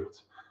entered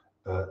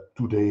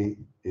today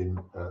in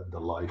the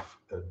live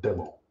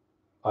demo.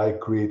 I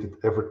created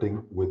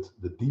everything with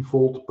the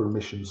default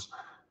permissions,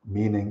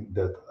 meaning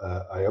that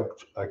I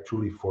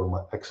actually, for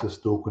my access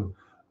token,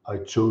 I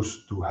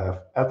chose to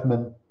have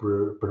admin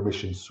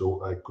permissions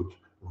so I could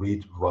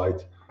read,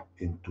 write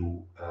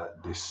into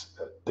this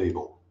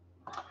table.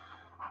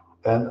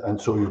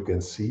 And so you can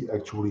see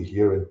actually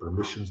here in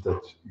permissions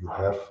that you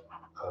have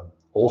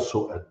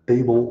also at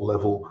table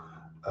level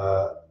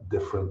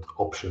different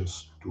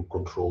options to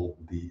control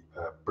the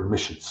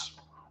permissions.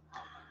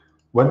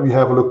 When we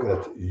have a look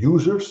at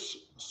users,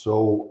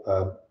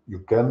 so you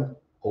can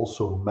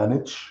also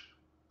manage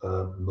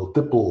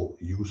multiple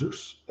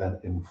users and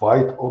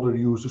invite other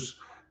users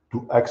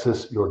to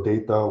access your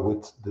data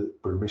with the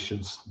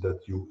permissions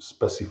that you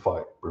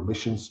specify,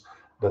 permissions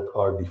that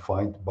are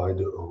defined by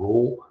the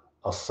role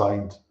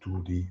assigned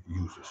to the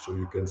user. So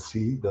you can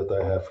see that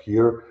I have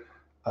here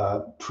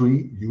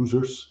 3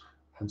 users,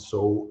 and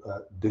so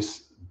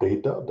this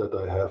data that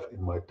I have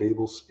in my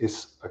tables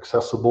is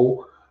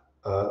accessible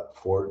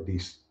for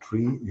these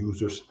 3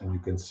 users, and you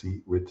can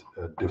see with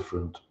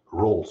different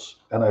roles.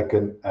 And I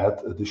can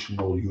add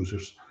additional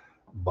users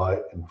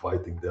by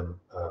inviting them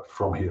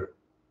from here.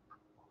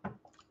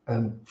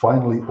 And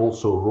finally,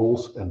 also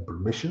roles and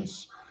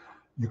permissions.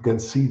 You can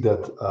see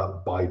that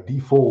by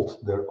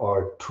default, there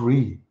are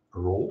 3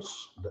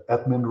 roles: the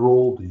admin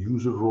role, the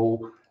user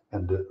role,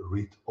 and the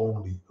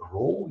read-only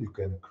role. You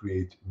can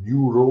create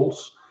new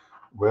roles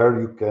where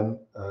you can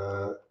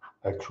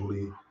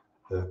actually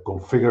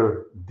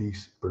configure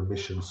these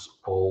permissions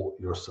all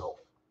yourself.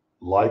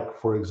 Like,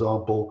 for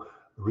example,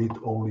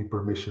 read-only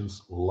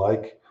permissions,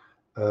 like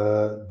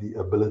the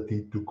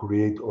ability to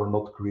create or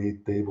not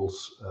create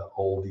tables.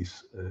 All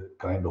these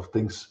kind of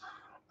things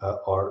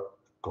are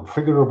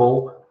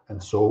configurable.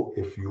 And so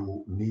if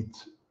you need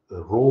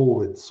a role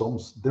with some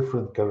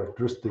different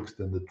characteristics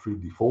than the 3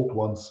 default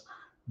ones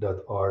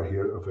that are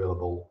here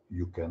available,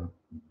 you can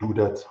do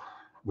that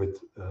with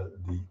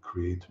the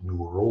create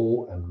new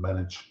role and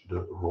manage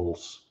the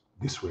roles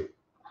this way.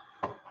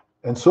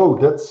 And so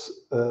that's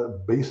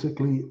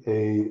basically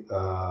a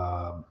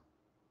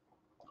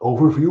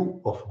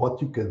overview of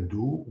what you can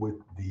do with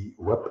the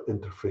web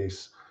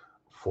interface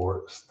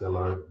for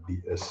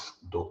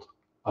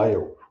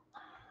stellards.io.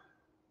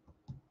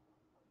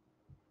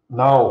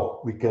 Now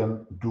we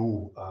can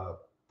do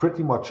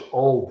pretty much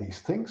all these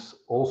things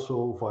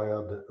also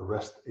via the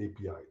REST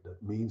API.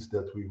 That means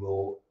that we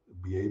will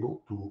be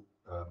able to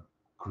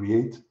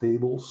create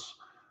tables,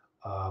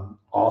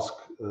 ask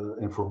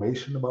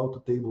information about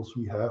the tables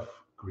we have,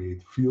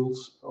 create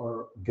fields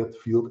or get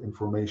field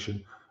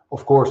information,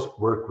 of course,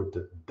 work with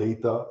the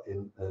data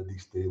in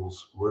these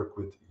tables, work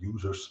with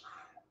users,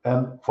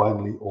 and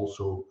finally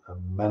also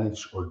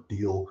manage or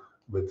deal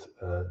with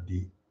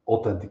the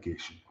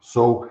authentication.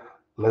 So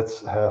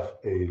let's have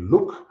a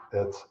look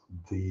at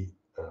the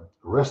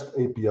REST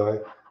API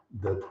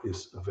that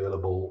is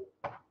available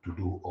to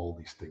do all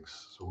these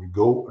things. So we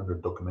go under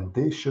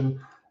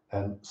documentation,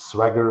 and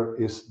Swagger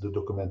is the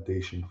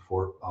documentation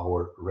for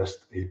our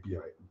REST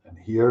API. And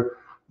here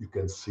you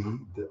can see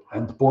the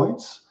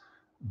endpoints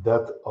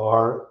that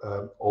are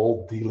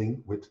all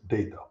dealing with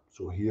data.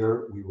 So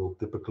here we will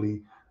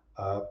typically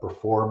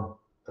perform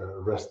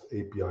REST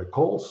API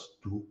calls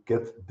to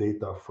get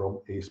data from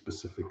a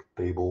specific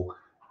table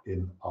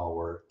in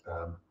our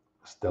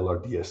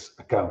StellarDS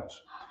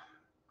account.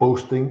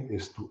 Posting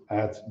is to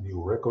add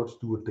new records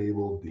to a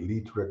table,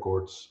 delete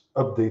records,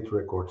 update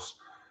records,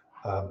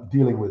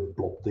 dealing with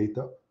blob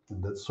data.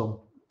 And that's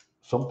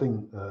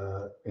something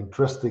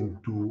interesting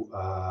to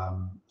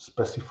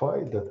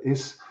specify, that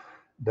is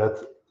that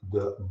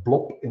the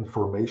blob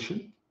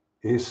information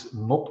is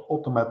not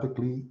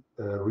automatically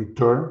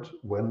returned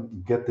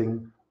when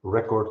getting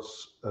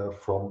records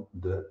from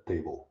the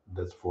table.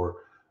 That's for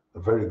a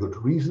very good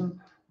reason.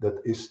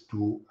 That is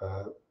to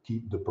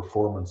keep the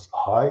performance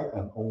high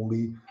and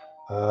only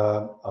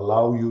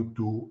allow you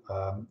to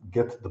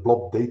get the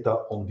blob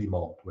data on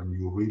demand when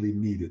you really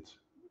need it.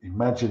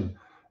 Imagine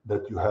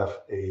that you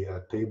have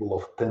a table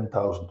of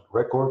 10,000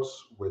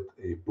 records with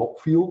a blob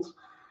field.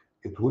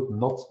 It would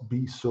not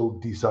be so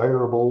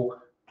desirable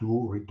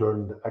to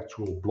return the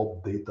actual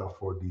blob data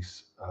for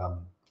these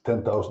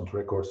 10,000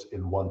 records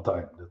in one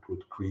time. That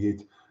would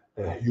create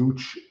a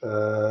huge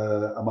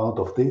amount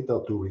of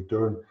data to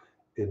return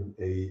in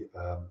a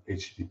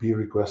HTTP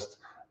request.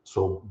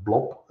 So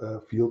blob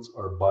fields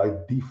are by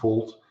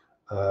default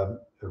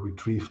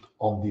retrieved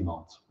on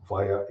demand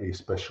via a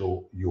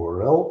special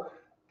URL.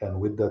 And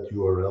with that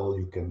URL,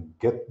 you can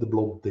get the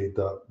blob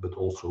data, but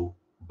also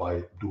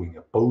by doing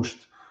a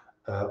post,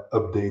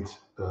 update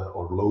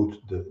or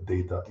load the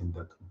data in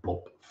that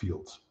blob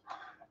field.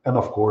 And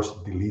of course,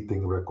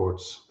 deleting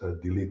records,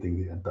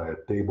 deleting the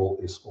entire table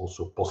is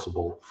also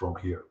possible from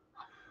here.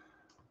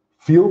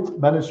 Field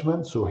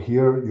management. So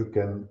here you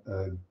can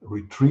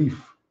retrieve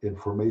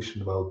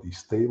information about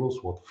these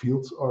tables, what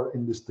fields are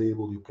in this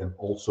table. You can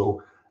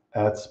also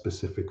add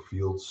specific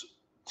fields,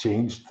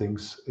 change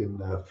things in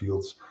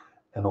fields,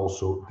 and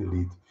also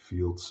delete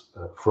fields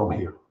from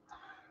here.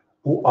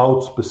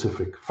 Out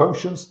specific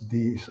functions.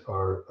 These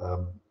are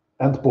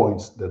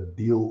endpoints that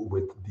deal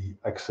with the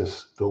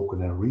access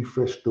token and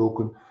refresh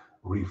token,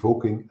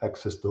 revoking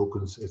access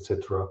tokens,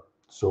 etc.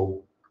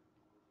 So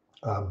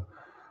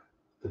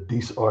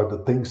these are the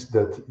things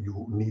that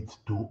you need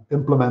to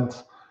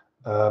implement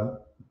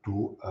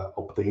to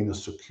obtain a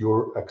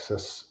secure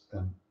access,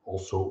 and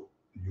also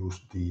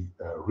use the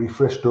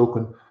refresh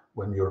token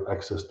when your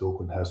access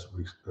token has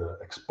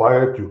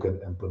expired, you can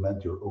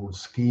implement your own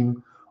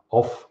scheme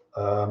of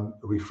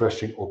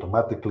refreshing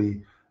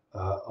automatically,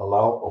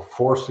 of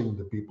forcing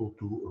the people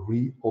to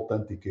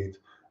re-authenticate.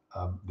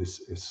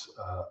 This is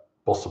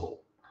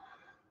possible.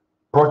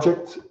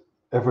 Project,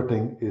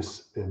 everything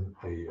is in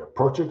a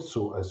project.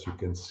 So as you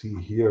can see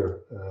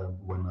here,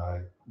 when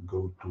I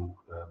go to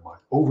my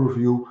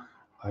overview,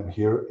 I'm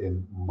here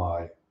in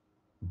my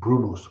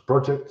Bruno's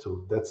project.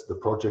 So that's the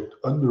project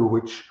under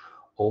which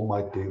all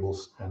my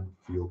tables and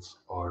fields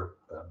are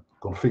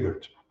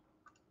configured.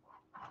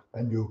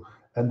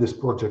 And this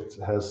project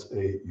has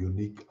a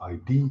unique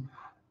ID,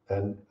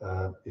 and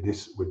it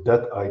is with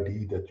that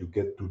ID that you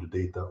get to the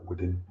data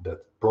within that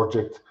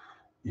project.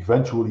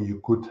 Eventually,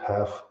 you could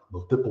have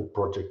multiple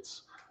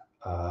projects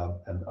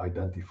and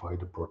identify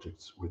the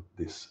projects with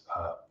this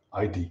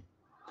ID.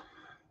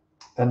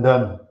 And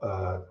then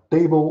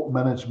table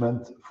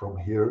management. From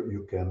here,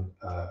 you can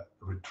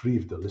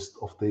retrieve the list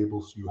of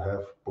tables you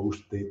have,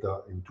 post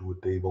data into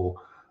a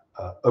table,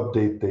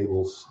 update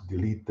tables,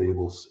 delete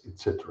tables,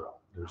 etc.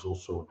 There's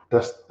also a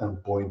test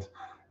endpoint,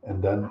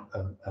 and then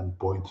an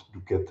endpoint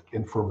to get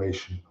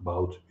information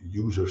about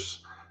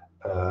users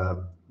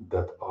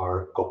that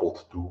are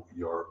coupled to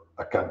your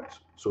account.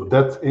 So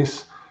that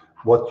is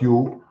what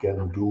you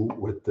can do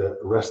with the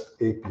REST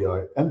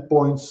API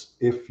endpoints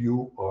if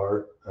you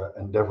are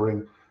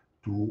endeavoring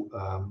to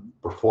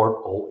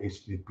perform all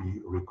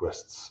HTTP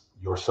requests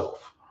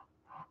yourself.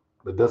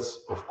 But that's,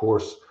 of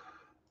course,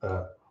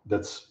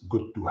 that's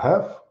good to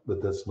have,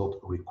 but that's not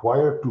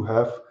required to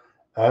have,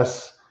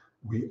 as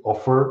we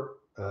offer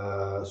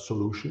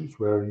solutions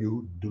where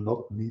you do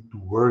not need to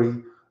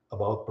worry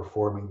about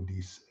performing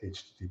these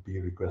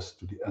HTTP requests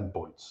to the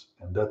endpoints.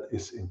 And that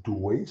is in two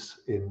ways.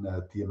 In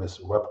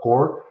TMS WEB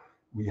Core,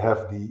 we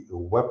have the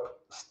web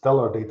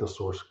Stellar data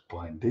source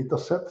client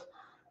dataset,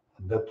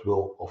 and that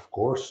will, of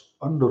course,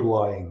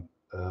 underlying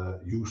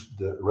use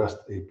the REST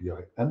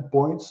API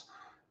endpoints,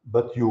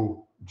 but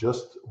you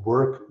just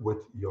work with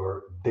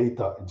your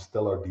data in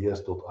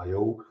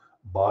stellards.io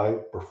by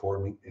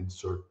performing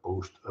insert,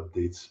 post,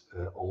 updates,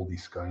 all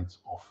these kinds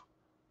of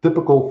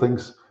typical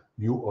things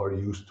you are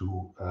used to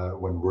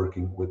when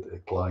working with a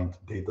client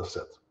data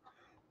set.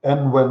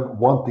 And when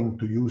wanting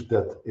to use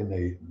that in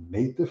a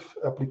native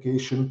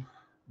application,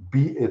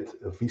 be it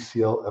a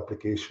VCL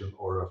application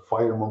or a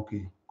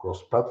FireMonkey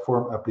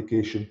cross-platform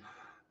application,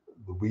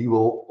 we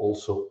will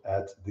also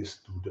add this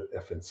to the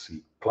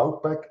FNC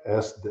Cloud Pack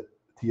as the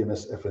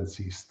TMS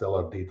FNC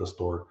Stellar Data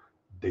Store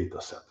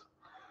dataset.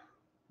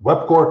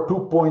 WebCore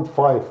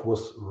 2.5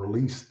 was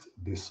released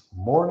this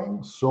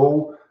morning,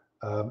 so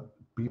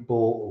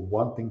people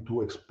wanting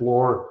to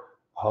explore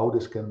how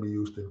this can be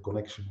used in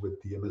connection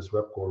with TMS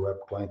WebCore web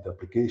client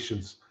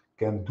applications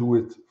can do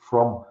it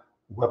from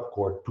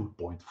WebCore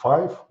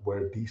 2.5,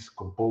 where these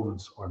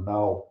components are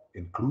now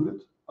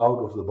included, out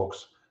of the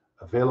box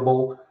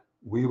available.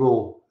 We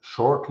will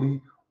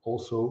shortly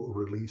also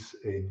release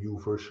a new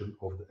version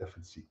of the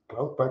FNC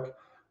Cloud Pack,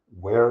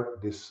 where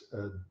this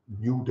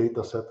new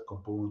dataset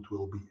component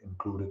will be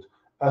included,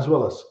 as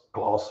well as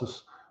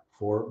classes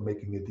for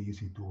making it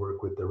easy to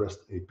work with the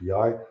REST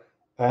API,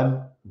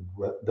 and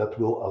that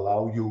will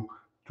allow you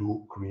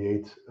to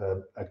create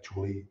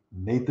actually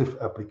native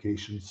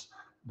applications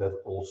that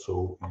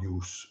also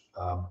use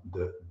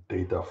the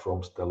data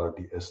from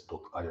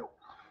stellards.io.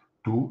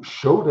 To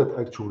show that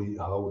actually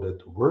how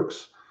that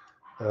works,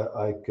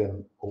 I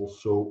can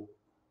also,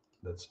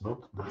 that's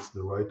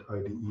the right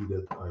IDE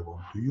that I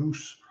want to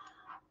use.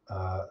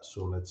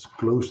 So let's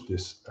close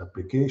this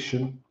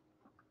application,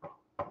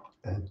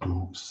 and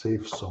to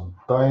save some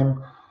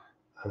time,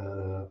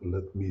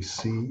 let me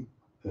see.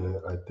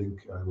 I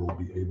think I will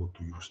be able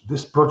to use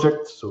this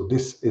project. So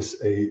this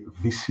is a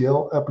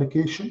VCL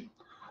application,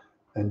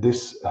 and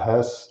this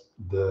has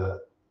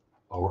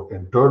our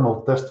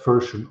internal test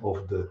version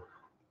of the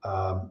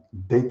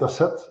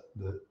dataset,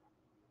 the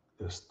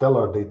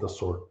Stellar data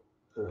store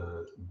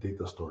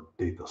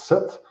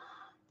dataset,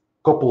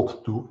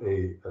 coupled to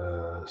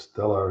a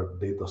Stellar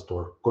data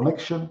store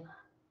connection,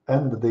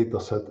 and the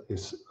dataset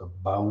is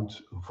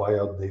bound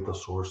via data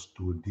source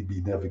to a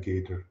DB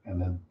navigator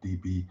and a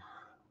DB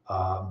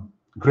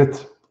grid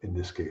in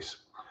this case.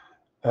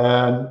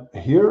 And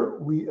here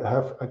we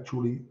have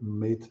actually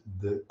made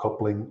the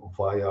coupling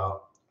via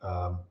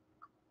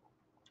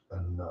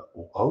an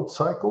OAuth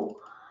cycle.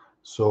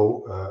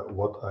 So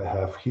what I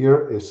have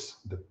here is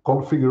the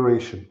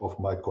configuration of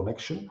my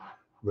connection,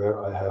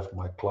 where I have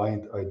my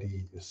client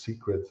ID, a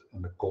secret,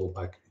 and a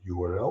callback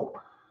URL.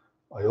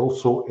 I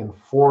also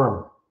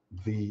inform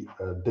the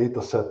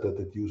data set that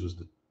it uses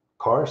the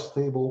cars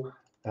table,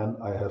 and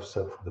I have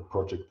set the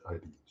project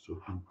ID.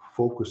 So to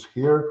focus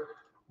here,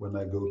 when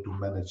I go to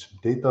manage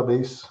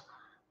database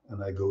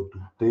and I go to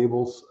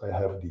tables, I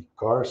have the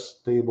cars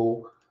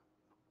table,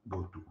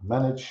 go to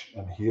manage,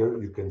 and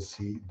here you can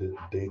see the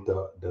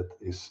data that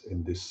is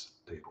in this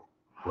table,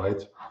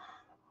 right?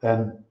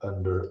 And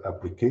under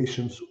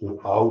applications or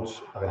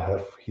out, I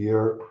have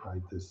here,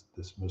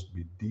 this must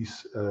be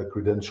these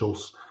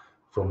credentials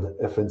from the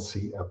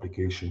FNC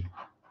application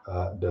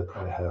that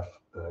I have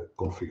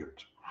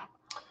configured.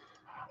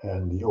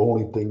 And the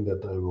only thing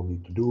that I will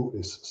need to do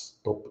is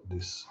stop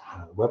this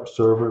web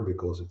server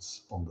because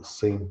it's on the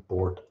same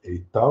port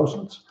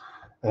 8000.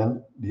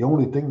 And the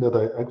only thing that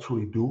I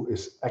actually do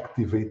is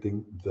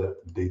activating the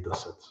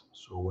dataset.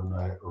 So when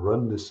I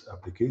run this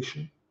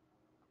application,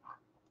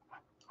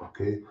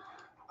 okay,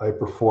 I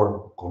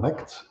perform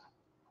connect.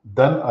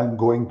 Then I'm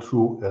going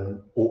through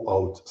an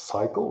OAuth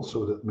cycle.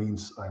 So that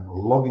means I'm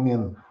logging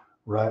in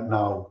right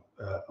now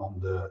on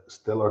the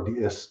Stellar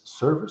DS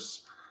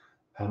service.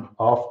 And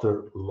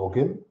after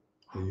login,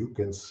 you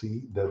can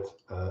see that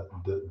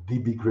the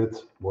DB grid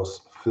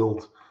was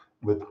filled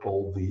with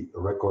all the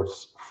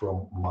records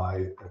from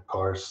my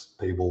cars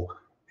table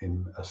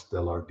in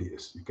Stellar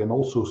DS. You can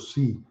also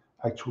see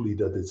actually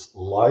that it's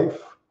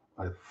live.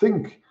 I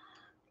think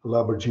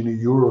Lamborghini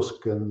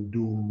Euros can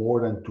do more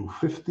than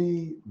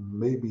 250,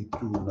 maybe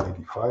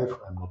 295,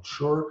 I'm not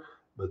sure,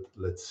 but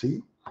let's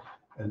see.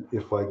 And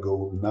if I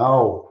go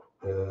now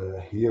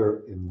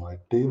here in my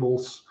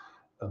tables,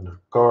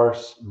 under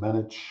cars,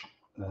 manage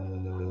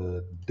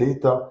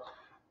data,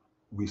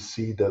 we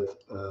see that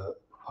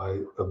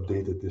I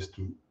updated this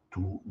to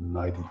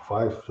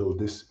 295. So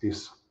this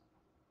is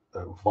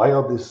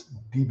via this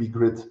DB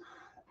grid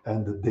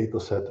and the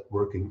dataset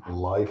working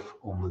live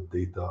on the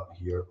data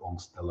here on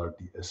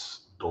stellards.io.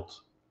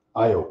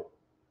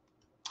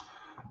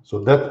 So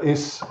that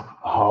is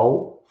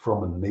how,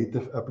 from a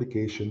native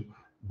application,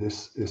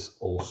 this is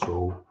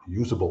also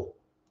usable.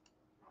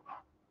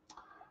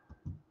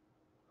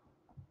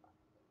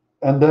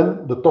 And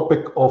then the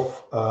topic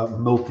of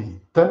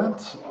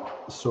multi-tenant.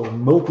 So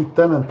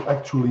multi-tenant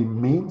actually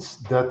means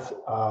that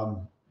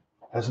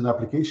as an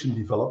application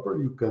developer,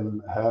 you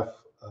can have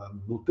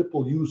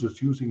multiple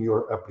users using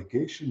your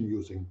application,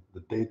 using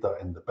the data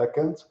in the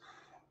backend,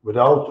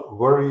 without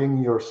worrying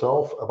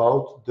yourself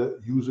about the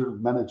user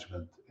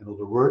management. In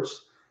other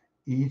words,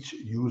 each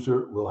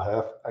user will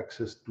have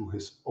access to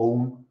his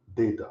own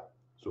data.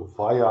 So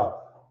via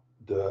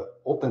the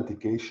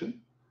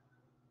authentication,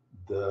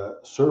 the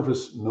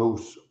service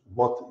knows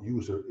what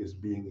user is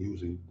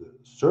using the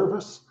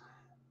service,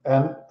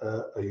 and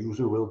a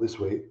user will this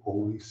way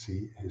only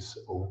see his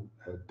own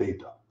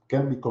data.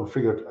 Can be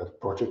configured at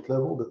project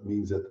level. That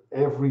means that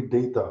every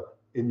data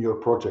in your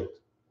project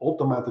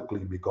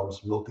automatically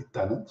becomes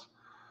multi-tenant,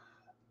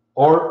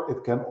 or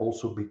it can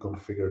also be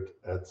configured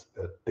at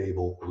a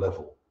table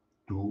level.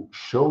 To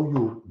show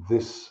you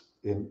this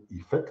in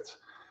effect,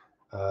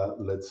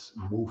 let's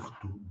move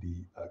to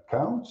the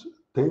account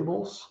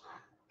tables.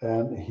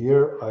 And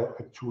here I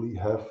actually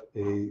have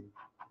a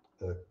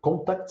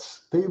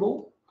contacts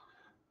table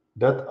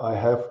that I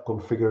have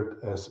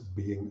configured as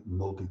being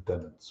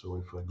multi-tenant. So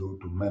if I go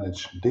to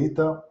manage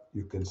data,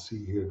 you can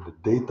see here the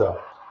data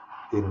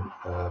in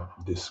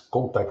this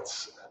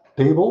contacts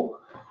table.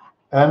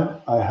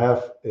 And I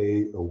have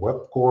a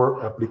web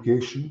core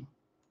application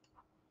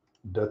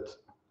that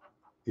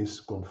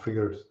is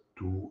configured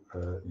to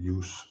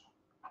use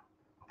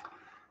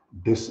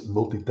this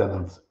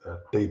multi-tenant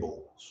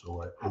table.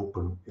 So I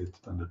open it,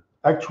 and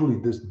actually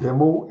this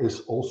demo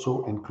is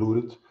also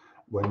included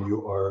when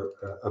you are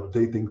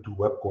updating to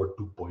Web Core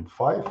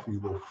 2.5. You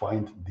will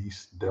find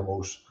these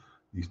demos,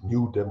 these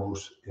new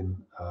demos in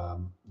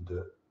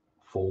the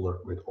folder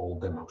with all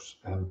demos.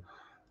 And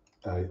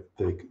I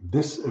take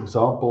this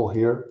example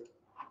here.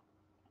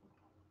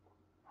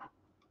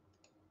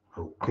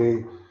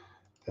 Okay,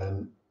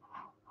 and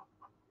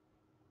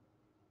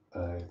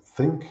I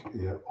think,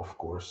 yeah, of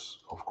course,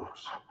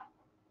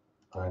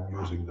 I'm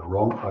using the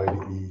wrong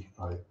IDE.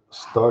 I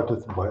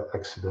started by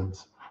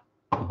accident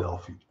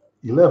Delphi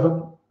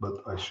 11,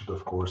 but I should,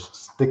 of course,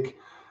 stick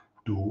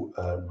to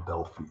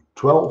Delphi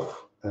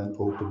 12 and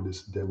open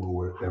this demo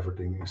where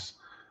everything is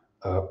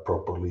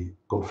properly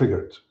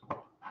configured.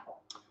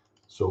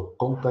 So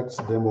contacts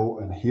demo,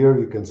 and here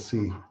you can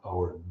see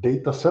our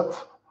data set.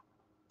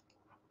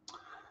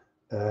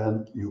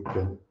 And you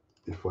can,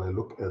 if I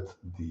look at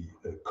the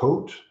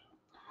code,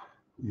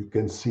 you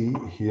can see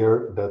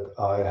here that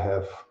I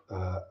have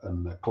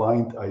a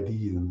client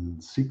ID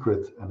and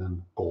secret and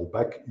a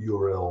callback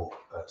URL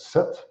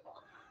set.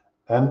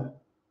 And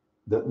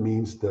that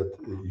means that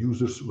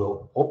users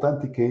will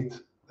authenticate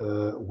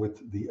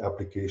with the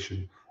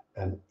application,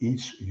 and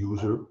each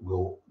user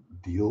will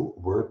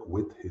work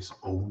with his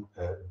own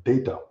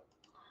data.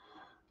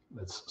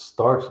 Let's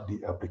start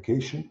the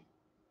application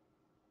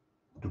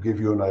to give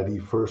you an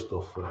idea first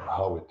of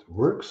how it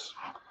works.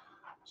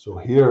 So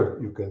here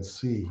you can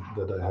see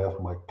that I have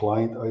my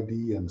client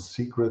ID and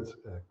secret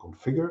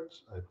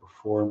configured. I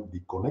perform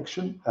the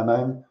connection, and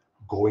I'm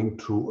going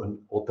through an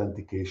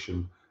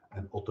authentication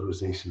and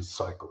authorization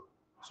cycle.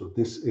 So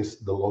this is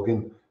the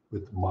login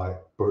with my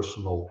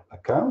personal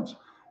account.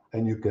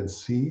 And you can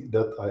see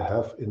that I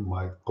have in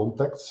my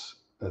contacts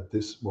at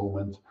this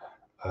moment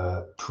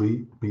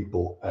 3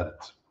 people added.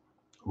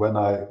 When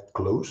I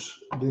close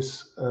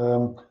this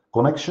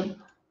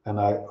connection and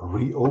I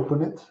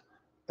reopen it,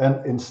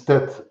 and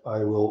instead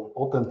I will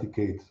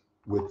authenticate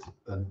with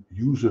a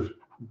user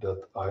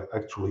that I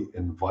actually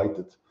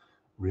invited.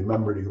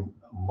 Remember, you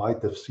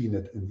might have seen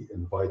it in the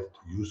invited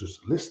users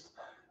list,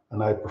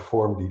 and I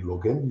perform the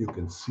login. You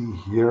can see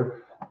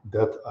here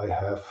that I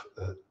have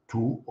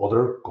two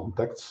other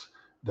contacts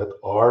that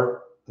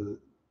are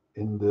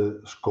in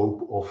the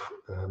scope of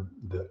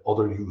the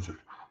other user.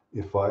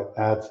 If I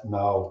add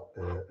now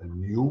a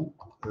new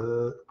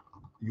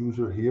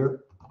user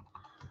here,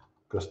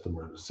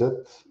 customer Z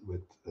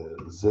with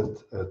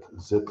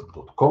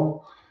z@z.com,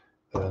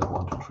 and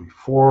 1, 2, 3,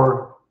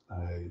 4,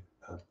 I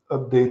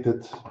update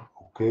it.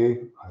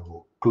 Okay, I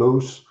will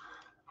close,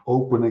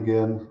 open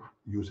again,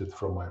 use it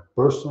from my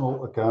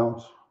personal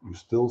account. You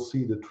still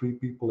see the 3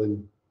 people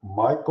in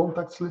my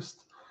contacts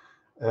list.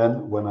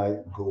 And when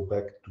I go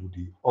back to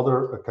the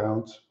other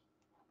account,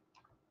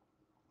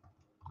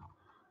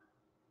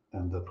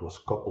 and that was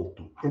coupled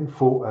to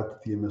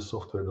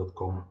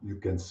info@tmssoftware.com, you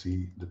can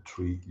see the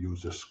 3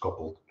 users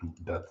coupled to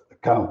that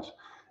account.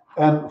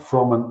 And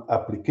from an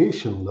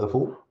application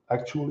level,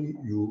 actually,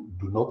 you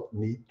do not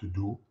need to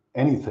do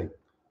anything.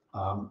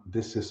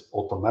 This is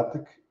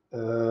automatic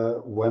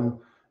when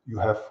you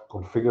have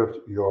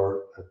configured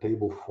your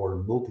table for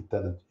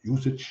multi-tenant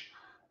usage.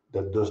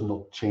 That does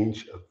not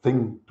change a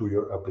thing to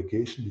your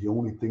application. The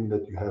only thing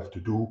that you have to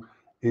do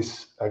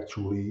is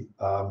actually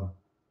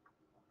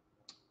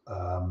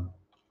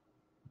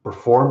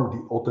perform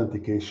the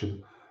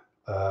authentication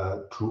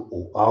through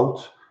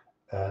OAuth,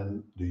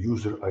 and the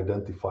user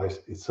identifies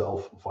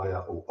itself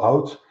via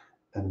OAuth,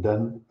 and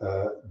then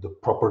the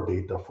proper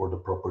data for the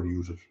proper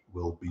user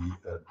will be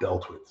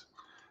dealt with.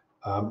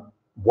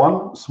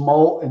 One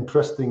small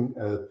interesting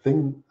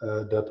thing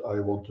that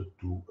I wanted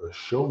to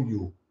show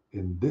you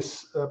in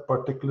this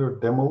particular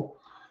demo.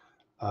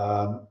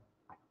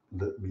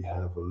 Let me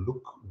have a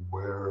look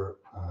where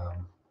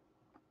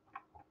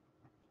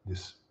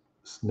this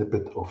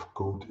snippet of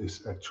code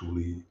is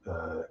actually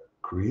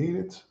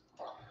created.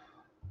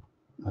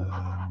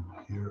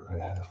 Here I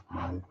have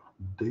my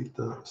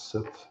data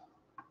set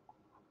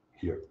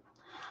here.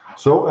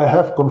 So I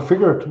have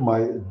configured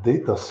my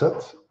data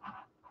set,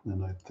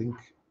 and I think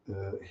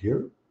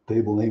here,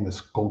 table name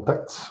is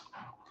contacts.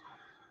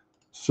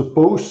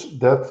 Suppose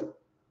that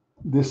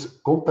this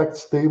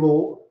contacts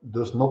table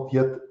does not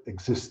yet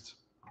exist.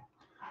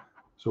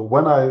 So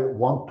when I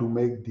want to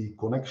make the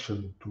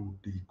connection to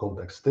the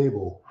contacts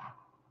table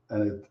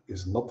and it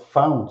is not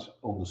found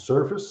on the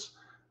service,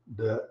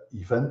 the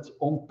event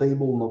on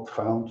table not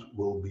found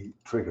will be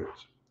triggered.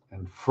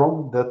 And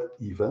from that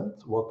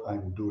event, what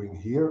I'm doing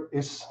here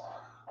is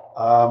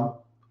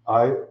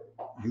I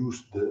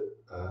use the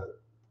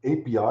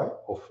API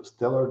of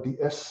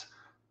StellarDS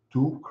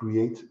to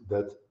create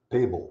that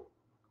table.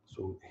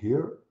 So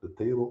here the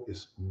table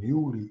is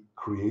newly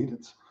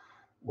created.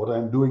 What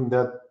I'm doing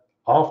that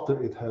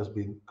after it has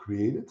been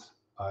created,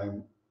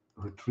 I'm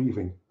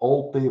retrieving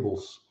all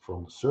tables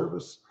from the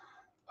service.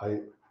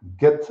 I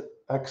get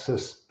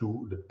access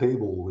to the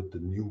table with the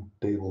new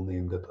table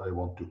name that I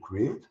want to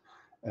create.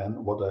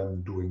 And what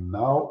I'm doing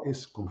now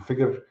is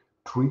configure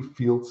 3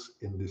 fields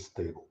in this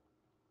table.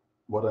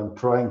 What I'm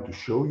trying to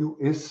show you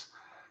is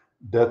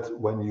that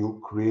when you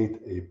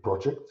create a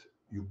project,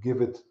 you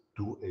give it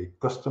to a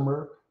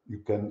customer, you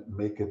can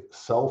make it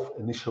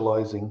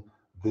self-initializing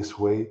this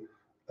way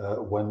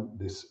when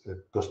this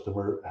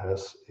customer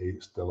has a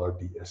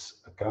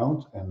StellarDS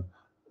account, and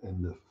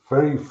in the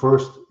very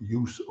first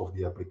use of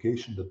the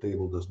application, the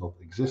table does not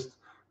exist.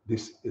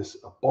 This is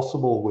a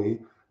possible way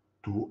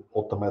to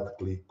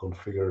automatically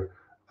configure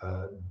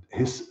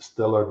his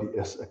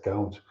StellarDS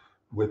account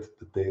with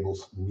the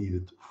tables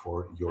needed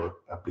for your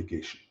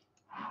application.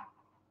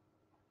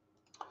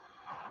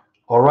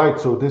 All right,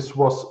 so this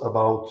was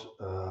about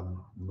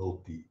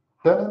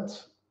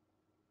multi-tenant.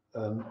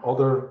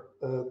 Another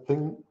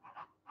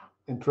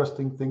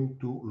interesting thing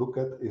to look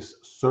at is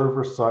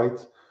server-side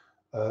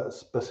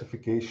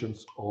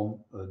specifications on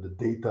the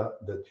data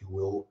that you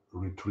will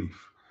retrieve.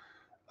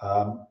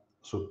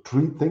 So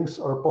 3 things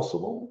are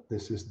possible.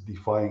 This is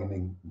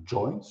defining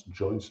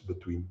joins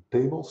between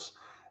tables,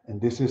 and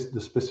this is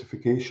the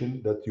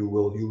specification that you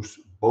will use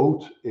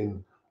both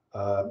in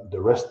the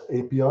REST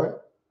API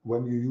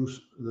when you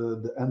use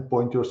the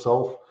endpoint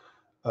yourself,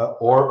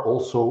 or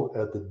also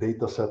at the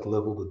dataset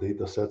level, the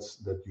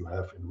datasets that you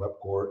have in WEB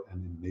Core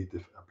and in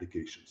native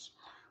applications.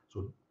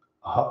 So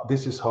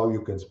this is how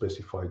you can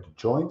specify the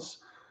joins.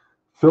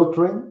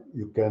 Filtering,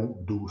 you can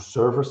do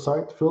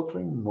server-side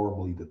filtering.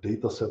 Normally the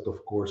dataset,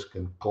 of course,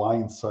 can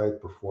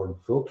client-side perform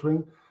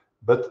filtering,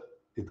 but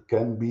it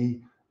can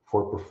be,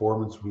 for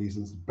performance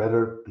reasons,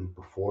 better to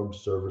perform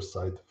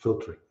server-side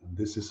filtering. And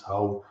this is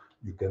how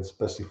you can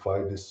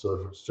specify this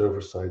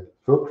server-side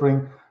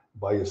filtering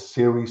by a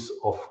series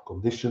of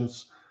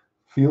conditions,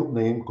 field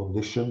name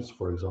conditions,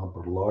 for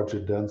example, larger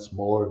than,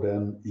 smaller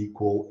than,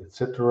 equal,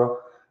 etc.,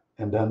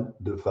 and then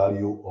the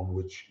value on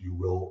which you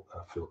will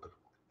filter.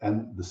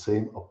 And the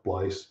same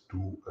applies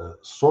to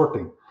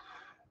sorting.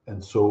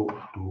 And so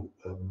to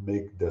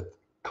make that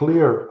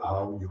clear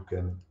how you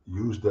can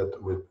use that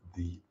with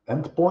the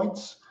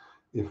endpoints,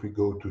 if we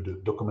go to the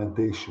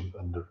documentation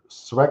under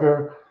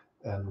Swagger,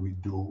 and we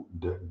do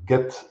the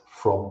get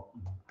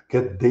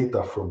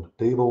data from the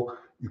table,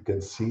 you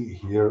can see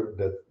here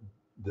that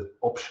the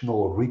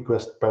optional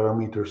request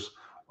parameters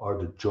are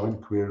the join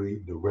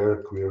query, the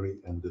where query,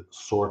 and the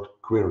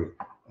sort query.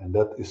 And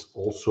that is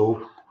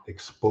also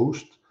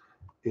exposed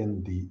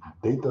in the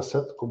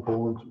dataset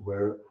component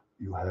where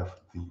you have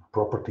the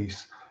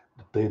properties,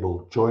 the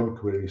table join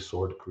query,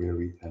 sort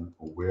query, and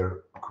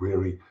where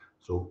query.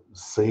 So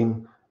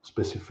same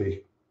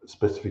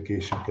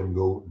specification can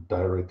go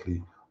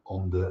directly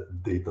on the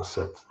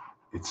dataset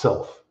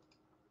itself.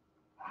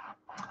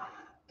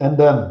 And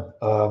then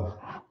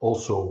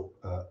also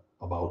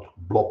about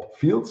blob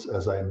fields.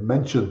 As I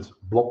mentioned,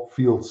 blob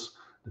fields,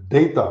 the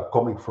data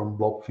coming from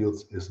blob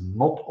fields is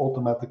not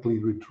automatically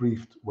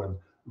retrieved when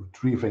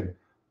retrieving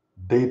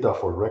data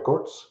for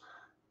records.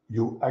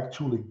 You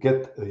actually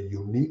get a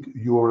unique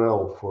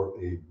URL for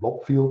a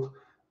blob field,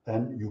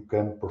 and you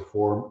can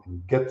perform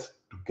and get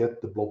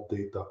the blob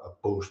data a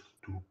post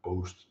to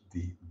post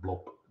the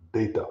blob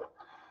data.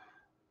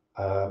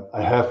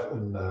 I have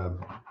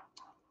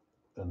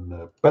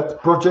a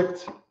pet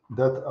project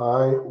that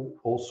I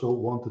also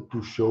wanted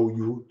to show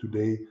you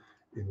today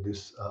in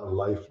this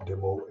live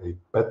demo, a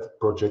pet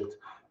project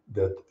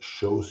that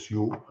shows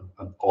you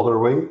another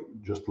way,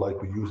 just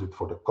like we use it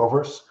for the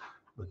covers,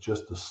 but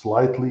just a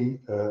slightly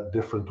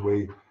different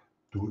way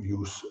to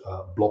use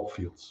blob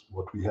fields.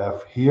 What we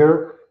have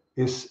here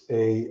is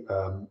a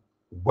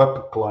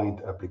web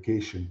client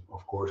application,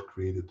 of course,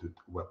 created with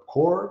Web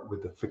Core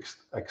with a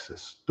fixed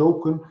access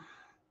token.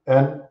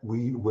 And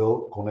we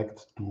will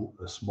connect to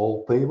a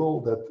small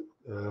table that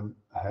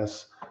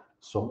has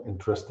some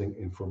interesting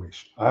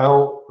information.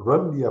 I'll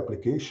run the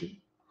application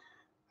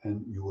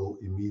and you will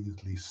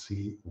immediately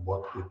see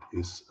what it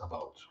is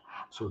about.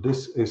 So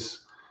this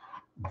is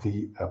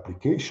the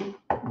application.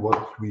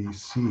 What we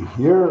see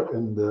here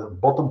in the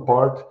bottom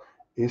part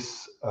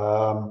is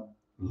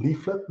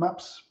leaflet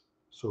maps.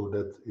 So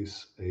that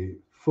is a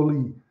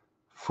fully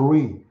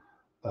free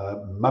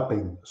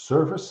mapping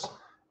service.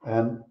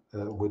 And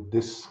with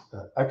this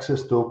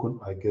access token,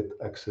 I get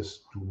access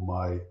to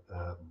my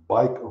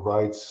bike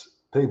rides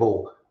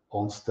table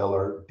on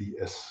Stellar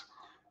DS.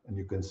 And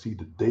you can see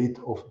the date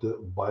of the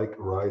bike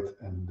ride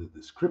and the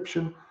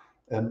description.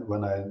 And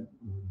when I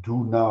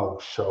do now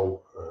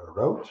show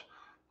route,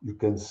 you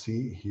can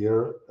see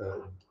here,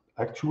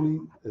 actually,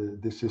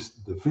 this is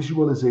the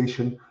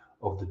visualization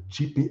of the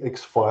GPX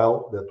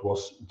file that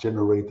was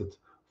generated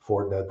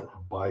for that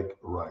bike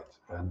ride.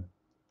 And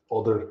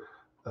other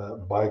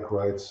bike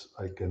rides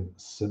I can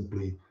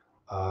simply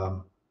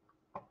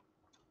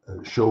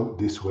show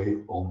this way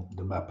on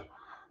the map.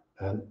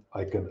 And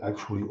I can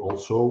actually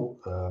also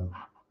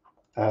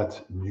add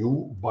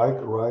new bike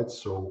rides.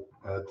 So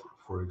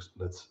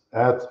let's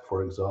add,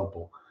 for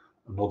example,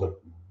 another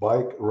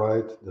bike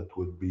ride that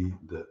would be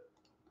the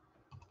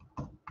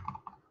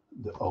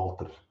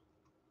Alter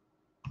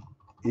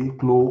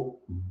Eclo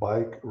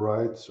bike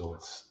ride. So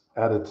it's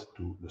added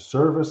to the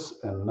service,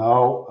 and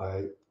now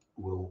I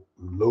will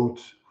load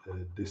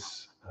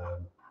this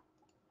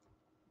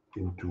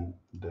into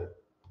the,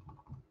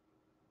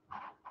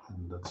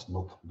 and that's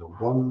not the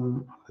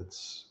one.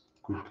 Let's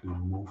quickly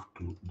move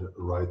to the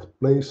right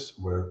place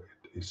where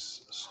it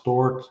is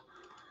stored.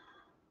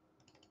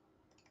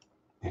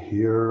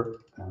 Here,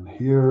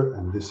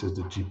 and this is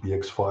the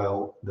GPX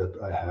file that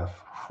I have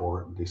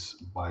for this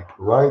bike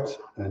ride,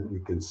 and you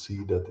can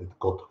see that it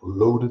got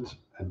loaded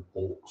and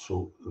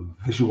also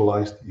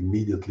visualized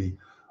immediately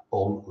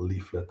on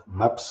leaflet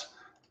maps,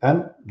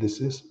 and this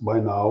is by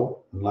now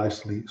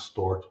nicely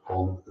stored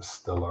on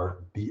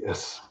Stellar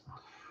DS.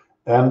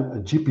 And a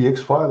GPX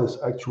file is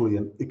actually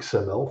an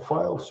XML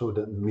file, so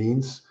that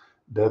means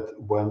that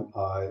when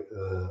I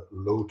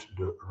load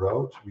the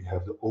route, we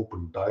have the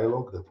open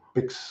dialog that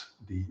picks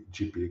the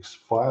GPX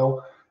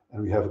file,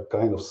 and we have a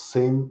kind of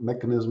same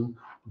mechanism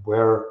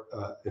where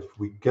if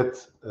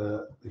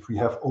we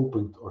have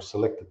opened or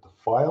selected the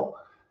file,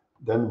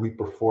 then we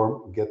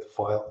perform get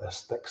file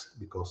as text,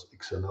 because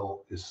XML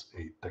is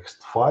a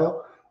text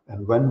file.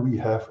 And when we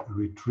have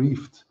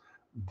retrieved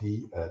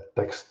the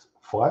text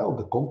file,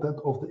 the content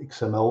of the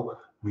XML,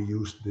 we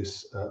use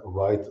this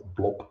write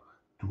blob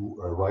to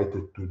write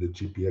it to the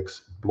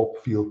GPX blob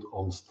field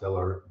on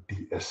Stellar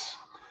DS.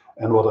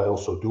 And what I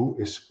also do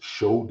is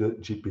show the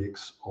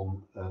GPX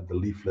on the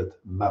leaflet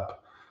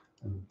map.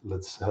 And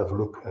let's have a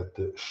look at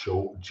the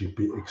show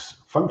GPX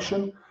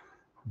function.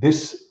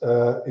 This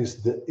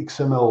is the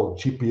XML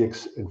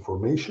GPX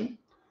information.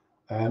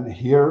 And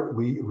here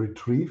we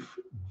retrieve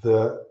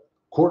the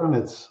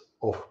coordinates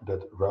of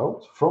that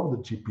route from the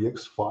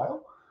GPX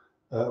file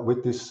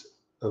with this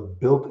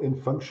built-in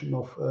function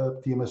of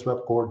TMS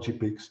WEB Core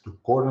GPX to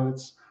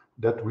coordinates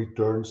that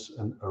returns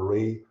an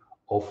array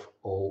of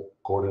all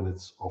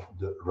coordinates of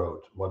the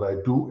route. What I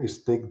do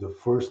is take the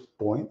first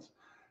point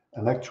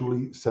and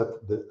actually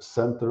set the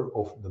center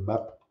of the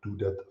map to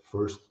that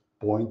first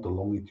point, the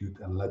longitude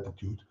and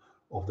latitude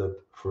of that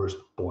first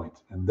point.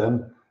 And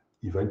then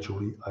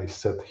eventually I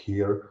set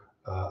here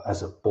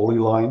as a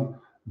polyline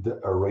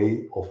the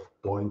array of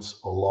points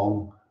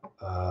along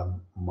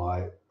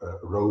my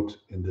road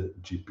in the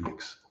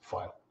GPX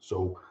file.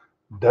 So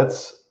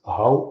that's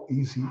how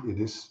easy it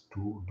is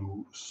to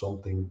do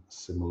something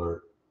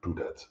similar to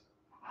that.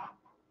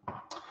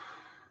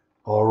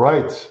 All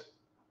right.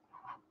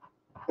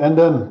 And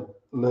then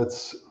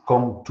let's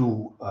come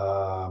to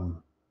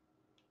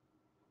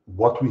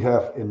what we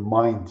have in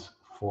mind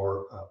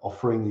for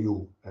offering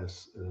you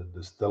as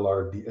the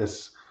Stellar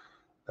DS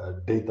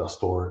data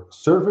store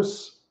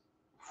service.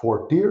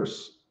 4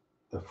 tiers,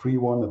 a free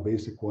one, a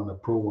basic one, a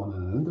pro one,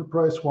 and an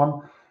enterprise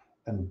one.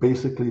 And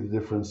basically the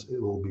difference, it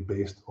will be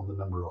based on the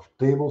number of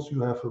tables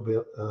you have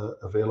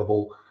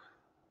available.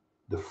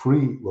 The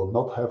free will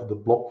not have the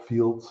blob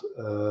field.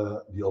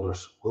 The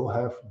others will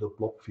have the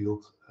blob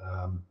field.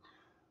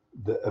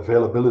 The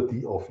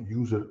availability of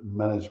user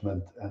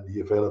management and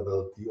the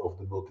availability of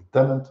the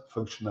multi-tenant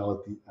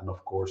functionality, and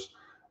of course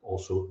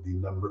also the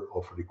number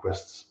of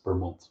requests per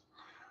month.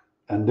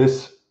 And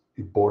this,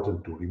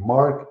 important to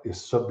remark, is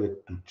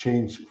subject to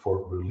change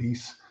for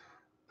release.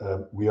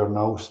 We are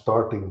now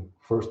starting,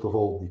 first of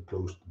all, the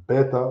closed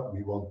beta.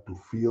 We want to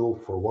feel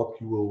for what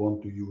you will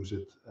want to use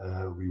it.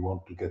 We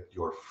want to get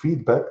your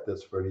feedback.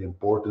 That's very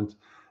important.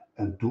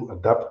 And to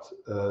adapt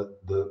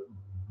the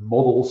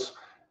models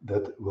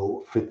that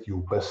will fit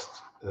you best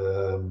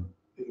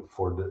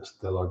for the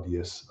Stellar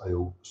DS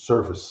IO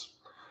service.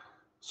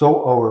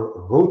 So our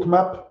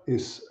roadmap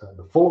is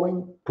the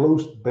following.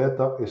 Closed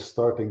beta is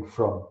starting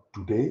from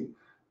today.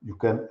 You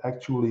can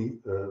actually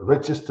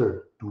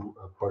register to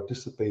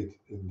participate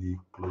in the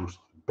closed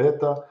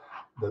beta.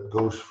 That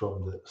goes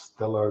from the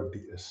Stellar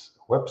DS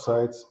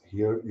websites.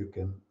 Here you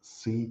can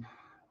see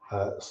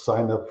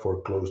sign up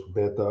for closed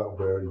beta,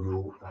 where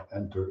you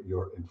enter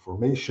your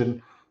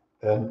information,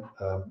 and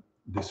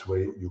this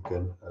way you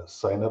can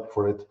sign up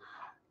for it.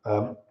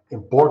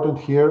 Important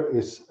here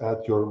is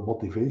at your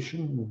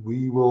motivation.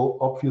 We will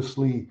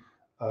obviously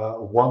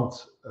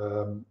want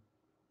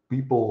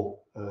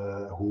people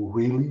who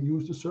really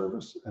use the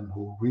service and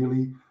who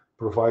really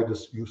provide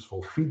us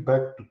useful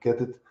feedback to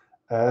get it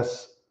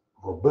as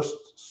robust,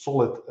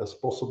 solid as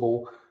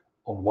possible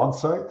on one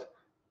side,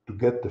 to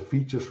get the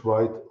features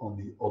right on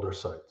the other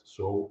side.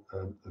 So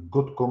a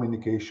good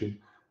communication,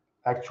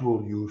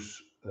 actual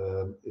use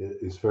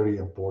is very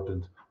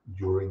important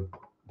during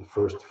the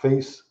first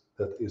phase,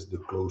 that is the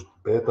closed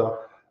beta.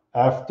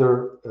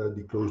 After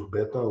the closed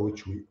beta,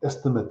 which we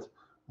estimate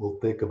will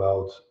take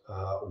about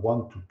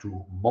 1 to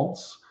 2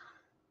 months,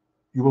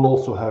 you will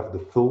also have the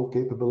full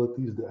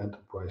capabilities, the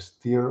enterprise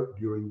tier,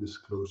 during this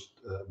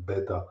closed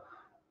beta.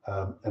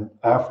 And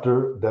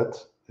after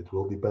that, it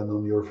will depend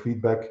on your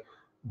feedback,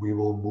 we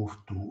will move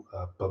to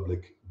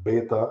public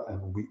beta,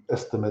 and we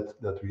estimate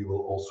that we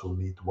will also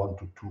need 1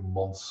 to 2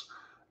 months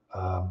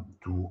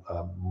to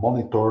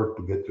monitor,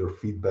 to get your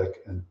feedback,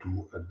 and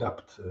to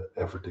adapt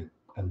everything.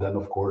 And then,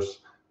 of course,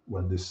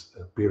 when this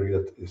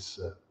period is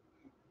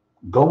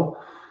gone,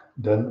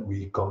 then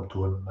we come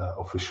to an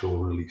official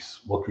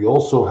release. What we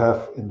also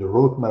have in the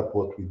roadmap,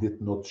 what we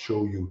did not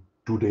show you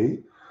today,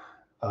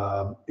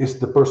 is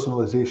the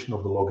personalization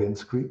of the login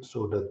screen,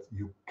 so that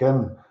you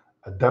can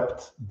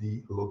adapt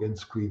the login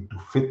screen to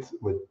fit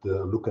with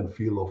the look and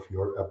feel of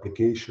your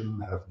application,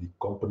 have the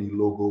company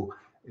logo,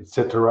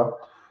 etc.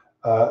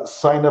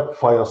 Sign up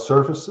via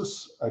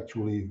services.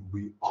 Actually,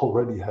 we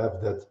already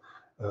have that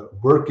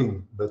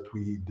working, but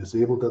we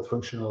disabled that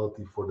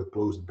functionality for the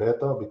closed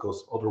beta,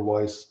 because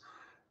otherwise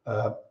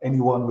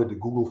anyone with a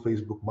Google,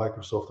 Facebook,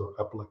 Microsoft, or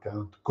Apple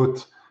account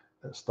could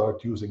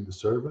start using the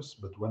service.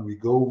 But when we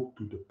go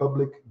to the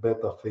public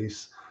beta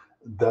phase,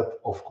 that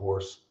of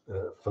course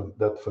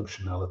that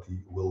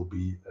functionality will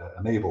be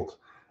enabled,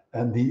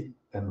 and the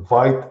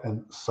invite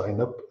and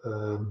sign up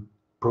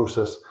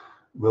process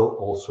will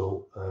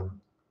also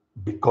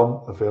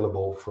become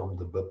available from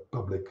the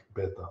public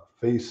beta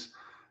phase.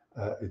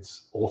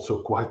 It's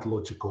also quite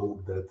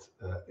logical that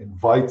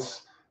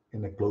invites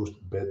in a closed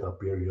beta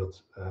period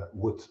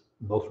would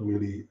not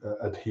really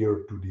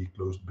adhere to the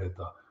closed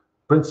beta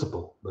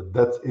principle, but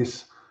that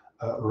is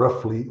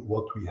roughly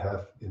what we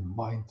have in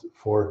mind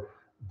for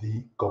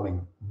the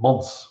coming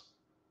months.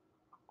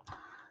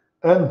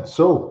 And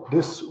so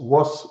this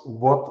was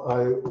what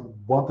I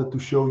wanted to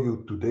show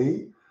you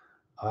today.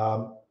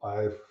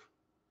 I've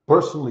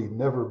personally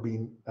never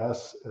been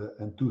as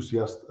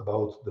enthusiastic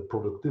about the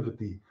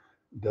productivity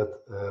that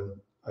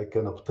I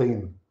can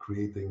obtain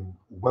creating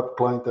web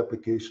client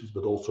applications,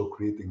 but also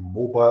creating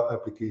mobile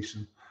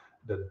applications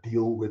that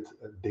deal with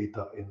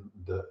data in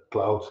the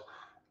cloud.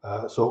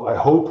 So I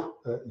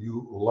hope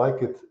you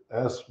like it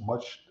as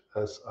much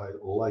as I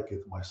like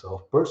it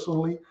myself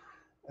personally.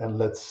 And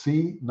let's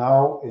see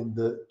now in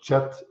the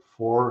chat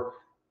for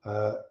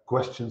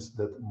questions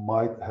that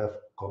might have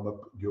come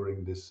up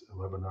during this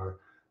webinar,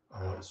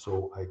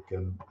 so I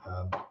can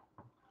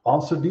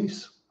answer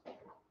these.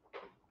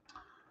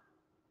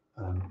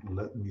 And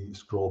let me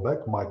scroll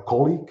back. My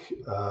colleague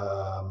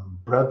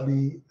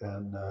Bradley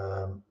and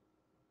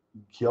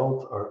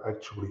Gjeld are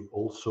actually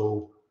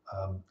also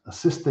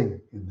assisting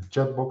in the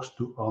chat box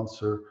to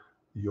answer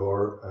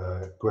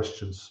your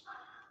questions.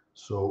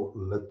 So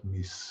let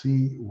me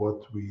see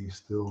what we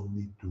still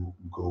need to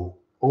go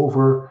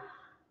over.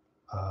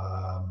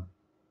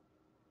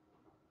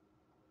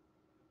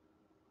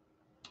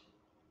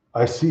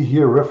 I see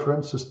here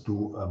references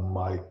to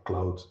my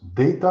cloud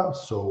data.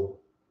 So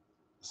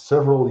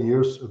several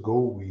years ago,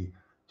 we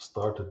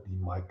started the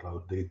My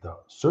Cloud Data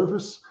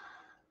service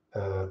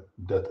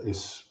that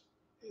is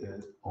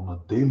on a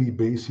daily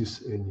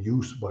basis in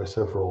use by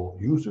several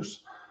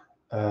users.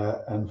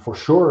 And for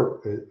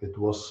sure, it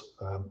was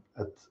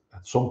at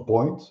some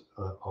point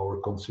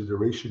our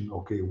consideration,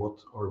 okay, what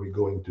are we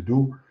going to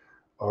do?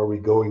 Are we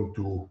going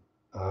to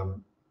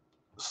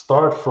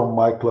start from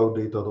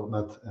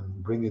myclouddata.net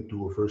and bring it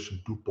to a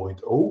version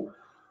 2.0?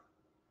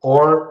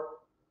 Or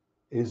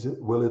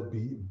will it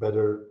be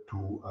better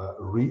to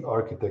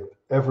re-architect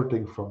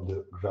everything from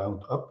the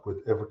ground up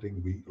with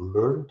everything we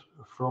learned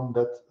from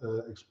that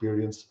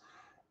experience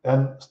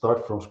and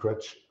start from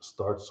scratch,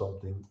 start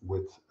something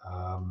with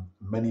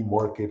many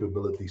more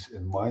capabilities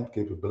in mind,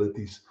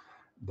 capabilities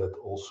that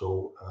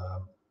also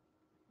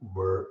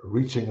were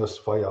reaching us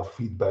via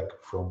feedback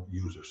from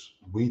users.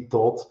 We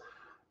thought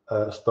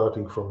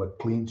starting from a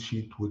clean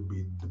sheet would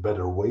be the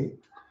better way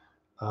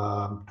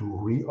to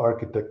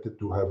re-architect it,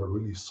 to have a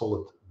really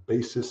solid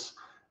basis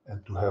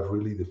and to have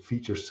really the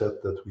feature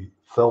set that we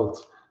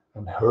felt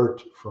and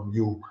heard from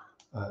you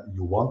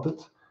you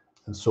wanted.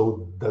 And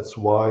so that's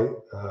why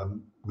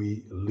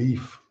we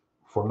leave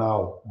for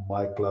now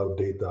my cloud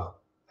data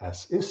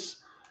as is,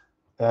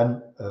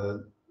 and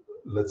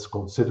let's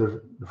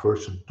consider the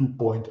version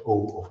 2.0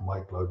 of my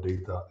cloud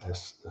data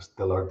as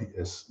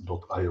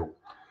stellards.io.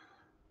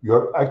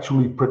 You're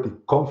actually pretty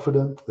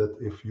confident that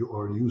if you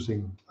are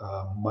using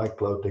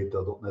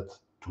myclouddata.net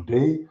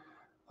today,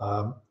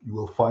 you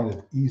will find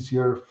it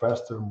easier,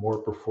 faster, more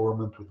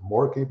performant with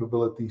more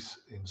capabilities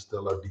in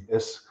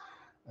stellards,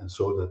 and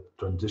so that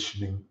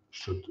transitioning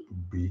should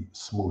be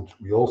smooth.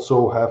 We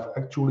also have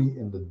actually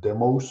in the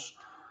demos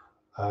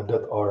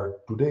that are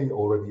today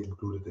already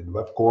included in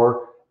WEB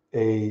Core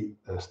a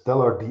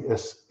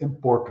stellards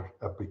importer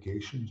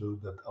application, so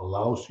that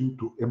allows you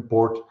to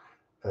import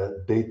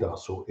data.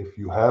 So if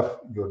you have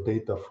your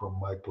data from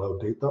my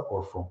cloud data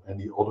or from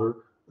any other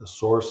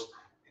source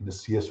in a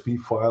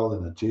CSV file,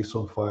 in a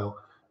JSON file,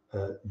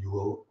 you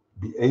will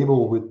be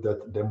able with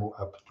that demo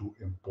app to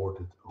import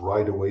it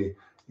right away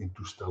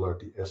into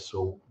stellards.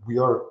 So we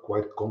are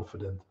quite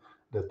confident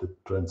that the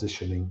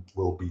transitioning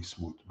will be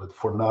smooth. But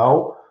for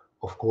now,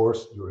 of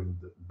course, during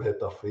the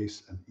beta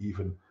phase and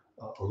even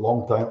a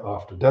long time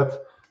after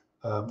that,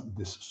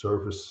 this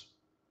service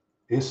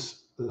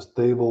is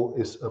stable,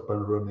 is up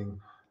and running.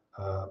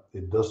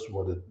 It does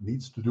what it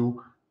needs to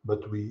do,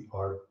 but we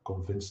are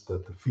convinced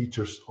that the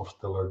features of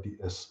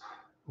stellards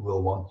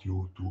will want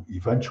you to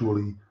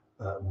eventually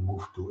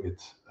move to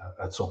it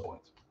at some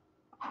point.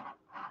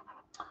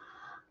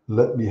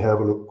 Let me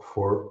have a look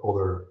for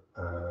other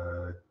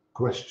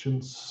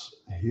questions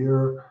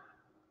here.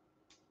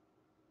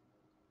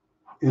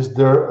 Is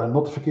there a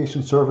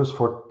notification service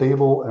for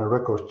table and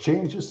record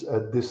changes?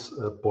 At this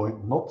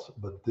point, not,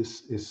 but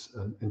this is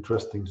an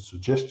interesting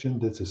suggestion.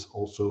 This is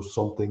also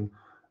something,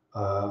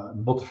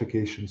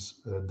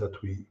 notifications that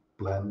we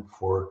plan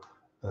for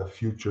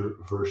future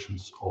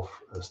versions of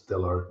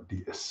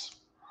stellards.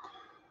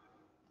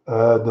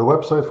 The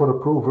website for the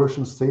Pro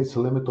version states a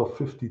limit of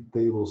 50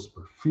 tables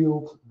per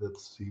field. That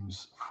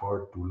seems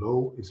far too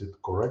low. Is it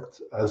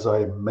correct? As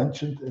I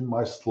mentioned in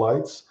my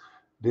slides,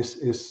 this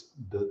is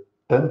the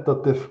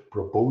tentative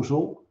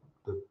proposal,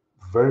 the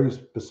very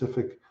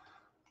specific.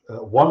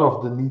 One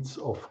of the needs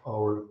of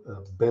our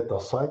beta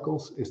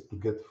cycles is to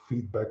get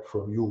feedback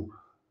from you,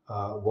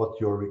 what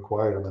your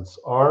requirements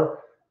are.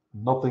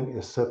 Nothing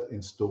is set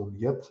in stone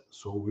yet,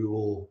 so we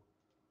will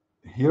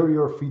hear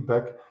your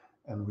feedback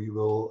and we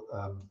will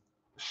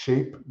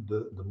shape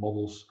the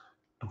models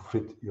to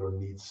fit your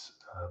needs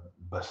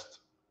best.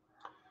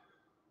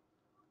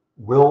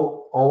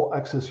 Will all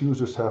access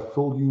users have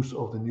full use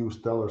of the new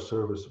Stellar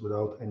service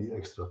without any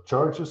extra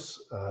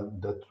charges?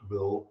 That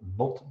will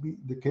not be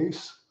the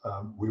case.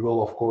 We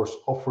will, of course,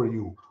 offer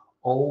you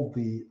all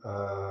the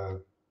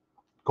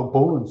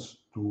components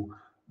to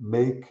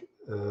make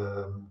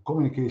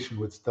communication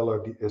with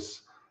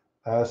stellards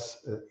as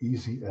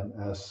easy and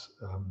as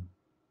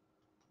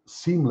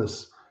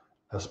seamless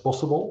as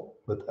possible.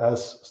 But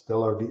as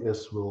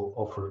stellards will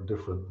offer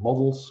different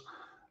models,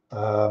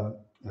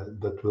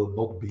 that will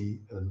not be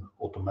an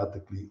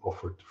automatically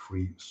offered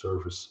free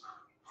service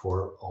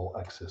for all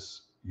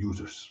access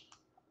users.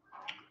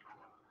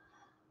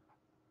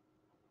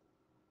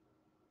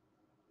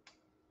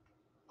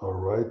 All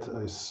right,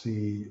 I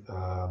see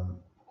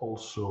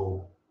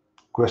also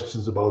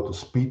questions about the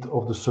speed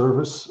of the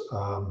service.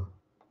 Of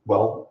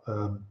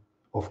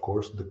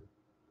course, the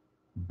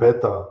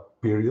beta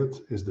period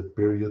is the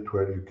period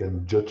where you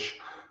can judge.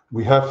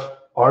 We have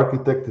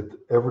architected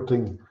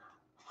everything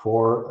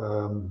for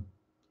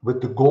with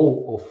the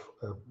goal of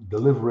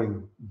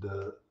delivering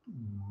the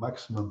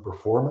maximum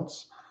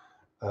performance.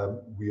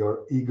 We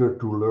are eager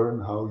to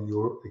learn how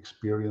you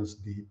experience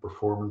the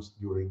performance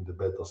during the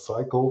beta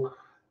cycle,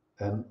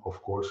 And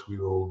of course, we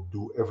will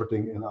do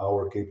everything in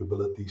our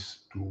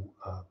capabilities to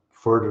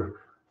further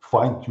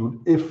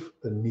fine-tune if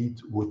a need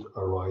would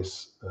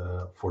arise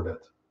for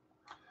that.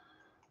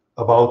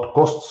 About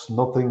costs,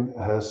 nothing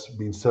has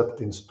been set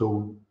in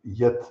stone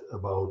yet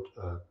about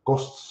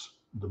costs.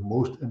 The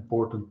most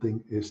important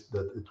thing is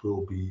that it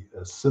will be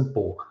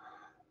simple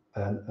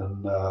and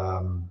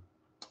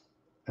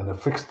a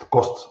fixed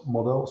cost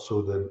model,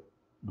 so that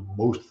the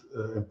most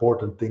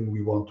important thing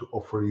we want to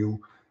offer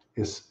you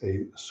is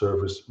a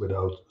service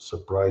without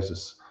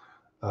surprises.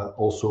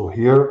 Also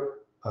here,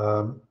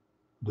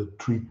 the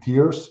 3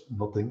 tiers,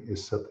 nothing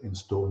is set in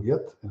stone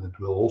yet, and it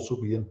will also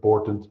be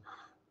important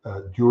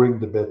during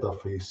the beta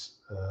phase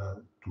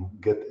to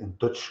get in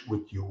touch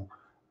with you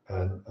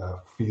and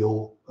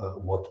feel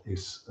what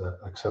is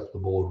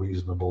acceptable,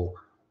 reasonable,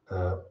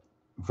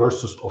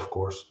 versus, of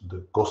course, the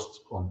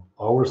costs on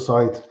our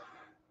side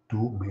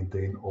to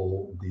maintain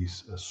all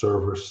these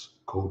servers,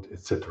 code,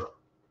 etc.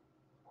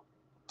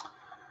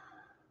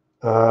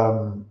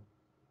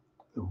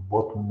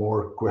 What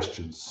more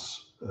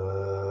questions?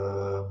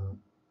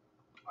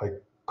 I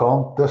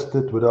can't test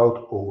it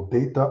without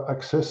OData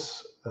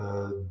access.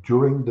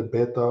 During the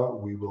beta,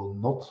 we will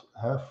not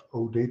have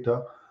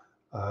OData.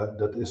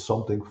 That is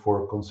something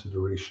for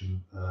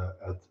consideration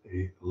at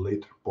a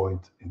later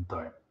point in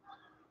time.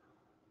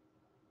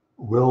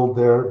 Will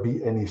there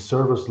be any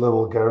service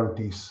level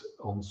guarantees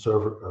on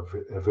server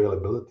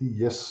availability?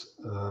 Yes,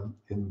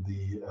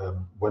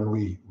 when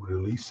we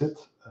release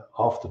it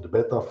after the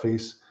beta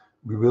phase,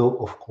 we will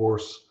of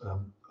course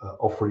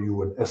offer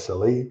you an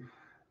SLA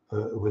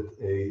with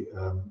a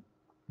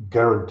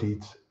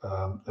guaranteed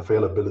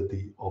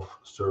availability of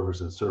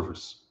servers and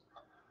service.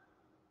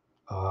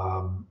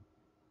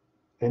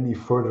 Any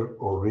further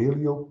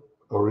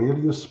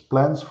Aurelius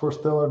plans for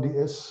Stellar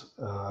DS?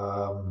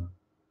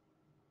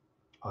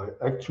 I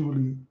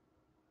actually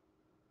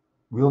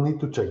will need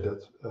to check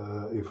that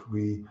if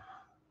we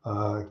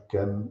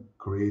can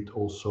create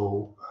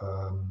also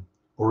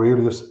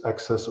Aurelius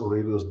access,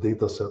 Aurelius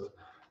dataset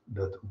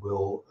that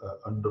will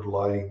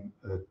underlying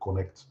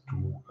connect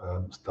to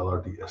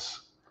Stellar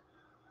DS.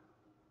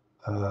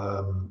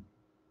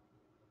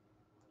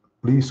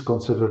 Please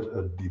consider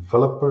a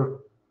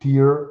developer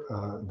tier.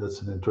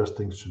 That's an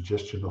interesting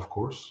suggestion, of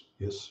course.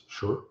 Yes,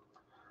 sure.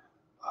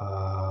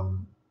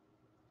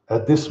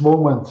 At this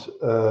moment,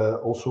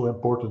 also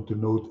important to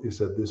note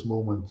is at this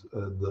moment,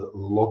 the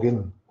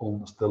login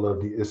on Stellar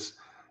DS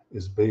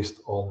is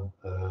based on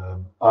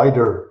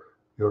either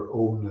your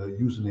own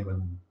username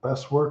and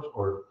password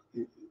or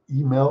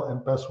email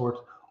and password,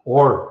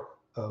 or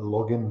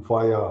login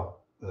via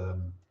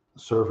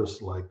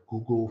service like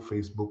Google,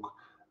 Facebook,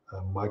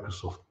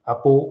 Microsoft,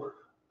 Apple.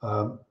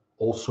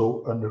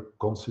 Also under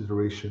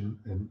consideration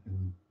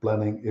in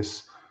planning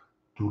is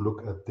to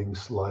look at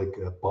things like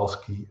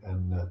passkey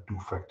and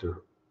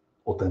two-factor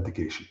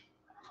authentication.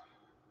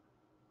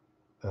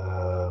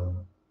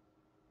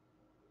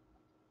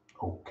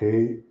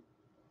 Okay.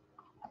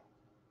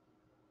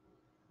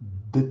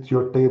 Did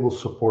your table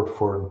support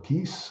foreign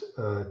keys?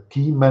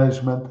 Key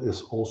management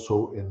is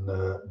also in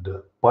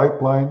the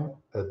pipeline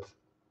at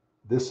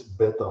this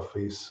beta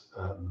phase,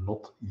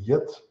 not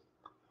yet.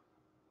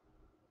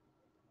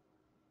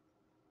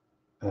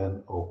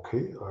 And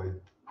okay, I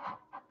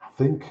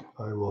think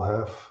I will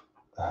have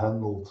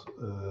handled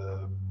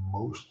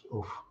most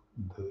of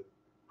the.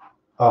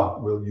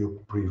 Will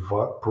you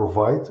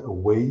provide a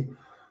way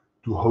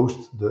to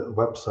host the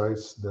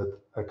websites that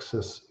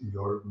access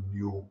your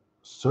new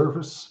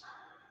service?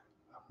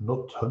 I'm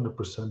not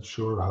 100%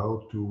 sure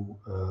how to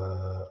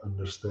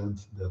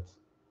understand that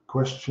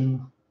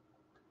question.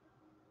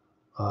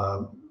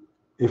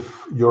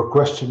 If your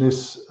question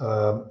is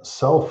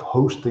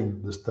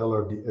self-hosting the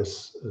Stellar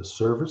DS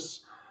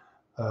service,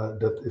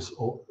 that is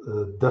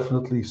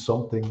definitely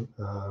something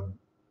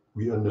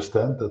we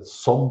understand that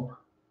some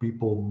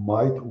people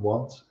might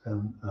want,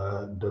 and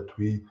that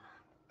we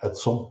at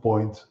some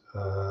point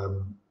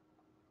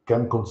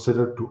can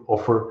consider to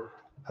offer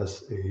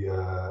as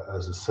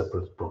a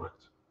separate product.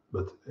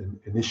 But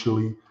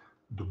initially,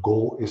 the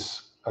goal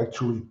is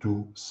actually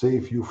to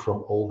save you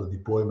from all the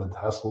deployment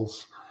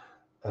hassles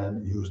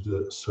and use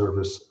the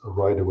service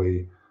right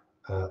away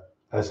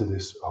as it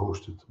is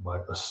hosted by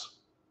us.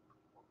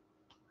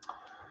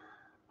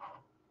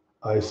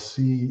 I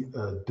see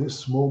at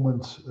this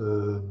moment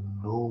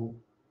no,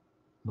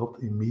 not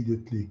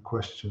immediately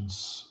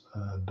questions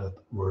that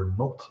were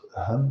not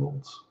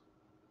handled.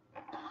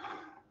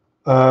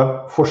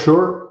 For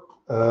sure,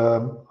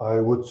 I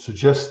would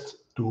suggest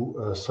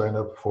to sign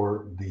up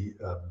for the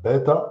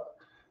beta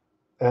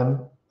and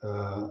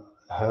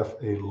have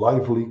a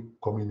lively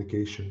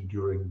communication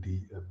during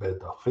the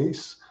beta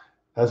phase.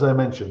 As I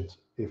mentioned,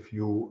 if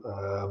you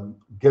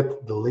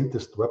get the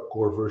latest Web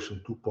Core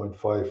version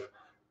 2.5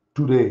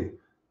 today,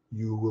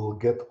 you will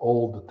get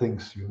all the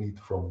things you need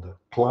from the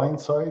client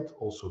side,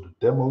 also the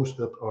demos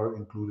that are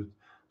included,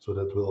 so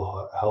that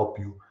will help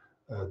you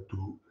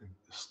to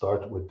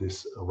start with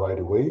this right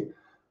away.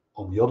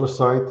 On the other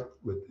side,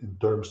 in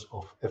terms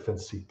of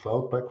FNC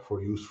Cloud Pack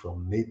for use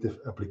from native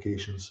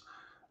applications,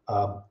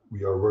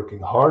 we are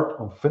working hard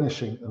on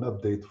finishing an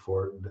update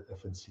for the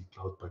FNC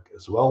Cloud Pack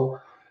as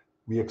well.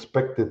 We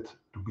expect it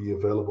to be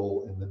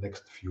available in the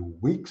next few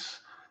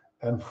weeks.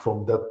 And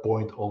from that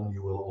point on,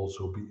 you will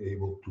also be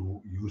able to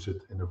use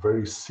it in a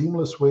very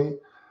seamless way,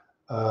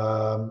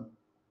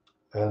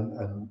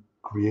 and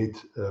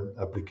create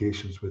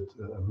applications with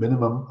a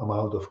minimum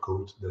amount of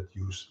code that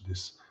use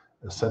this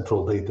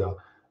central data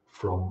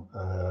from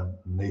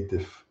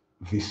native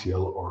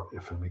VCL or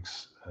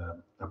FMX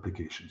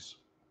applications.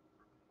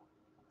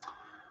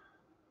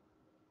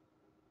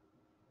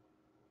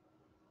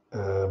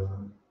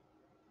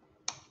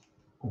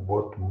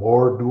 What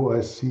more do I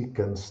see?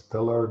 Can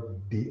Stellar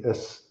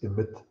DS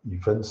emit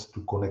events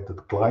to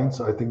connected clients?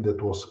 I think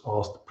that was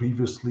asked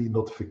previously.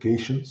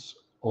 Notifications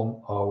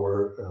on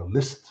our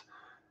list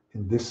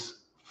in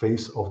this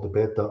phase of the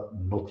beta,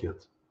 not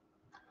yet.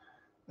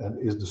 And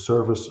is the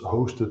service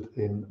hosted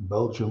in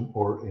Belgium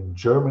or in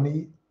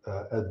Germany?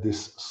 At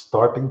this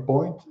starting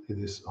point, it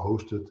is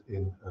hosted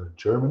in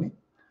Germany.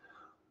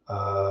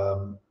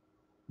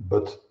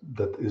 But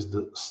that is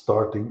the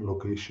starting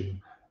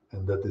location,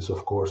 and that is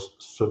of course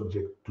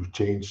subject to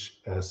change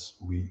as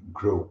we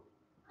grow.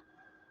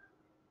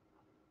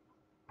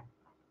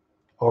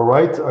 All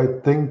right, I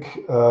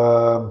think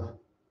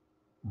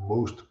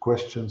most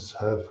questions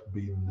have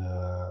been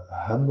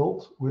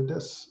handled with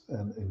this,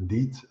 and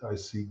indeed I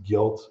see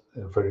Gjalt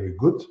very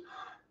good.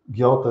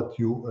 Gjalt, that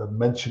you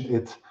mentioned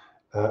it.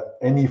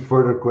 Any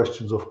further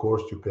questions, of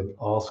course, you can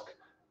ask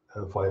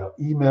via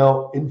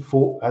email,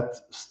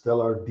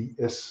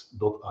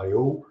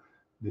 info@stellards.io.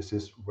 This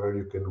is where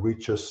you can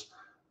reach us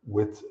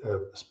with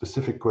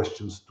specific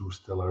questions to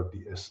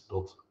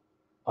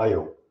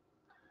stellards.io.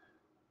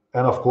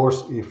 And of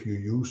course, if you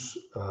use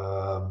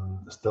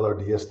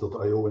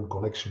stellards.io in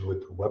connection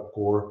with WEB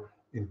Core,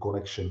 in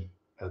connection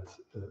at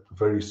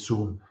very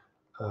soon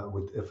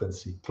with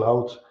FNC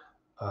Cloud,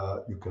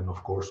 you can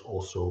of course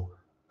also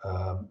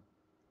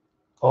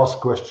ask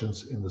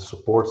questions in the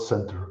support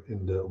center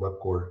in the WEB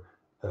Core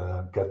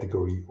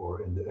category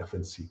or in the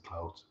FNC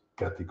Cloud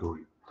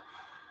category.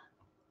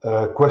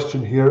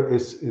 Question here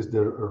is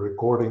there a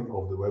recording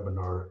of the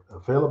webinar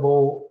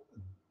available?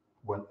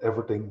 When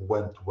everything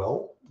went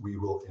well, we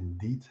will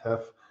indeed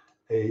have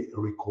a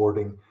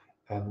recording,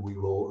 and we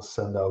will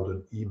send out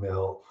an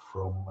email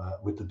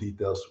with the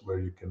details where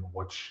you can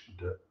watch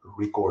the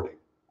recording.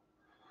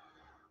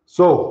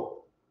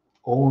 So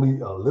only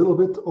a little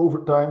bit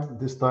over time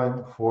this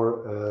time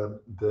for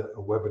the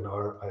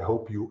webinar. I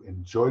hope you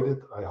enjoyed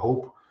it. I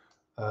hope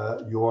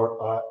you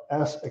are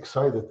as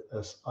excited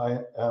as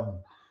I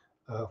am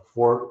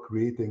for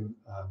creating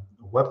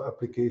web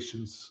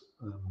applications,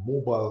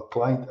 mobile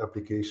client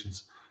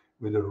applications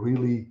with a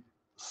really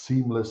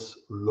seamless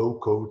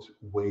low-code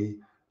way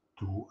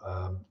to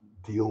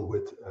deal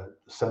with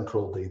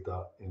central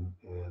data in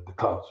the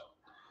cloud.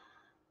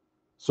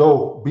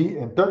 So be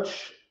in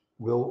touch.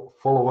 We'll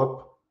follow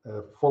up,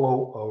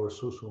 follow our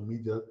social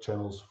media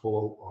channels,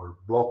 follow our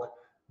blog,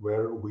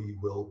 where we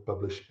will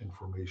publish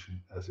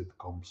information as it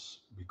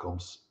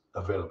becomes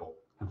available.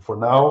 And for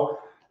now,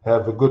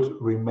 have a good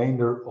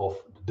remainder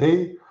of the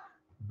day.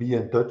 Be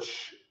in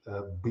touch,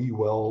 be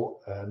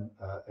well, and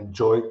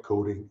enjoy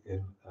coding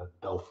in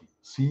Delphi.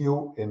 See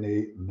you in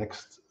a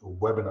next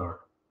webinar.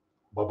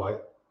 Bye-bye.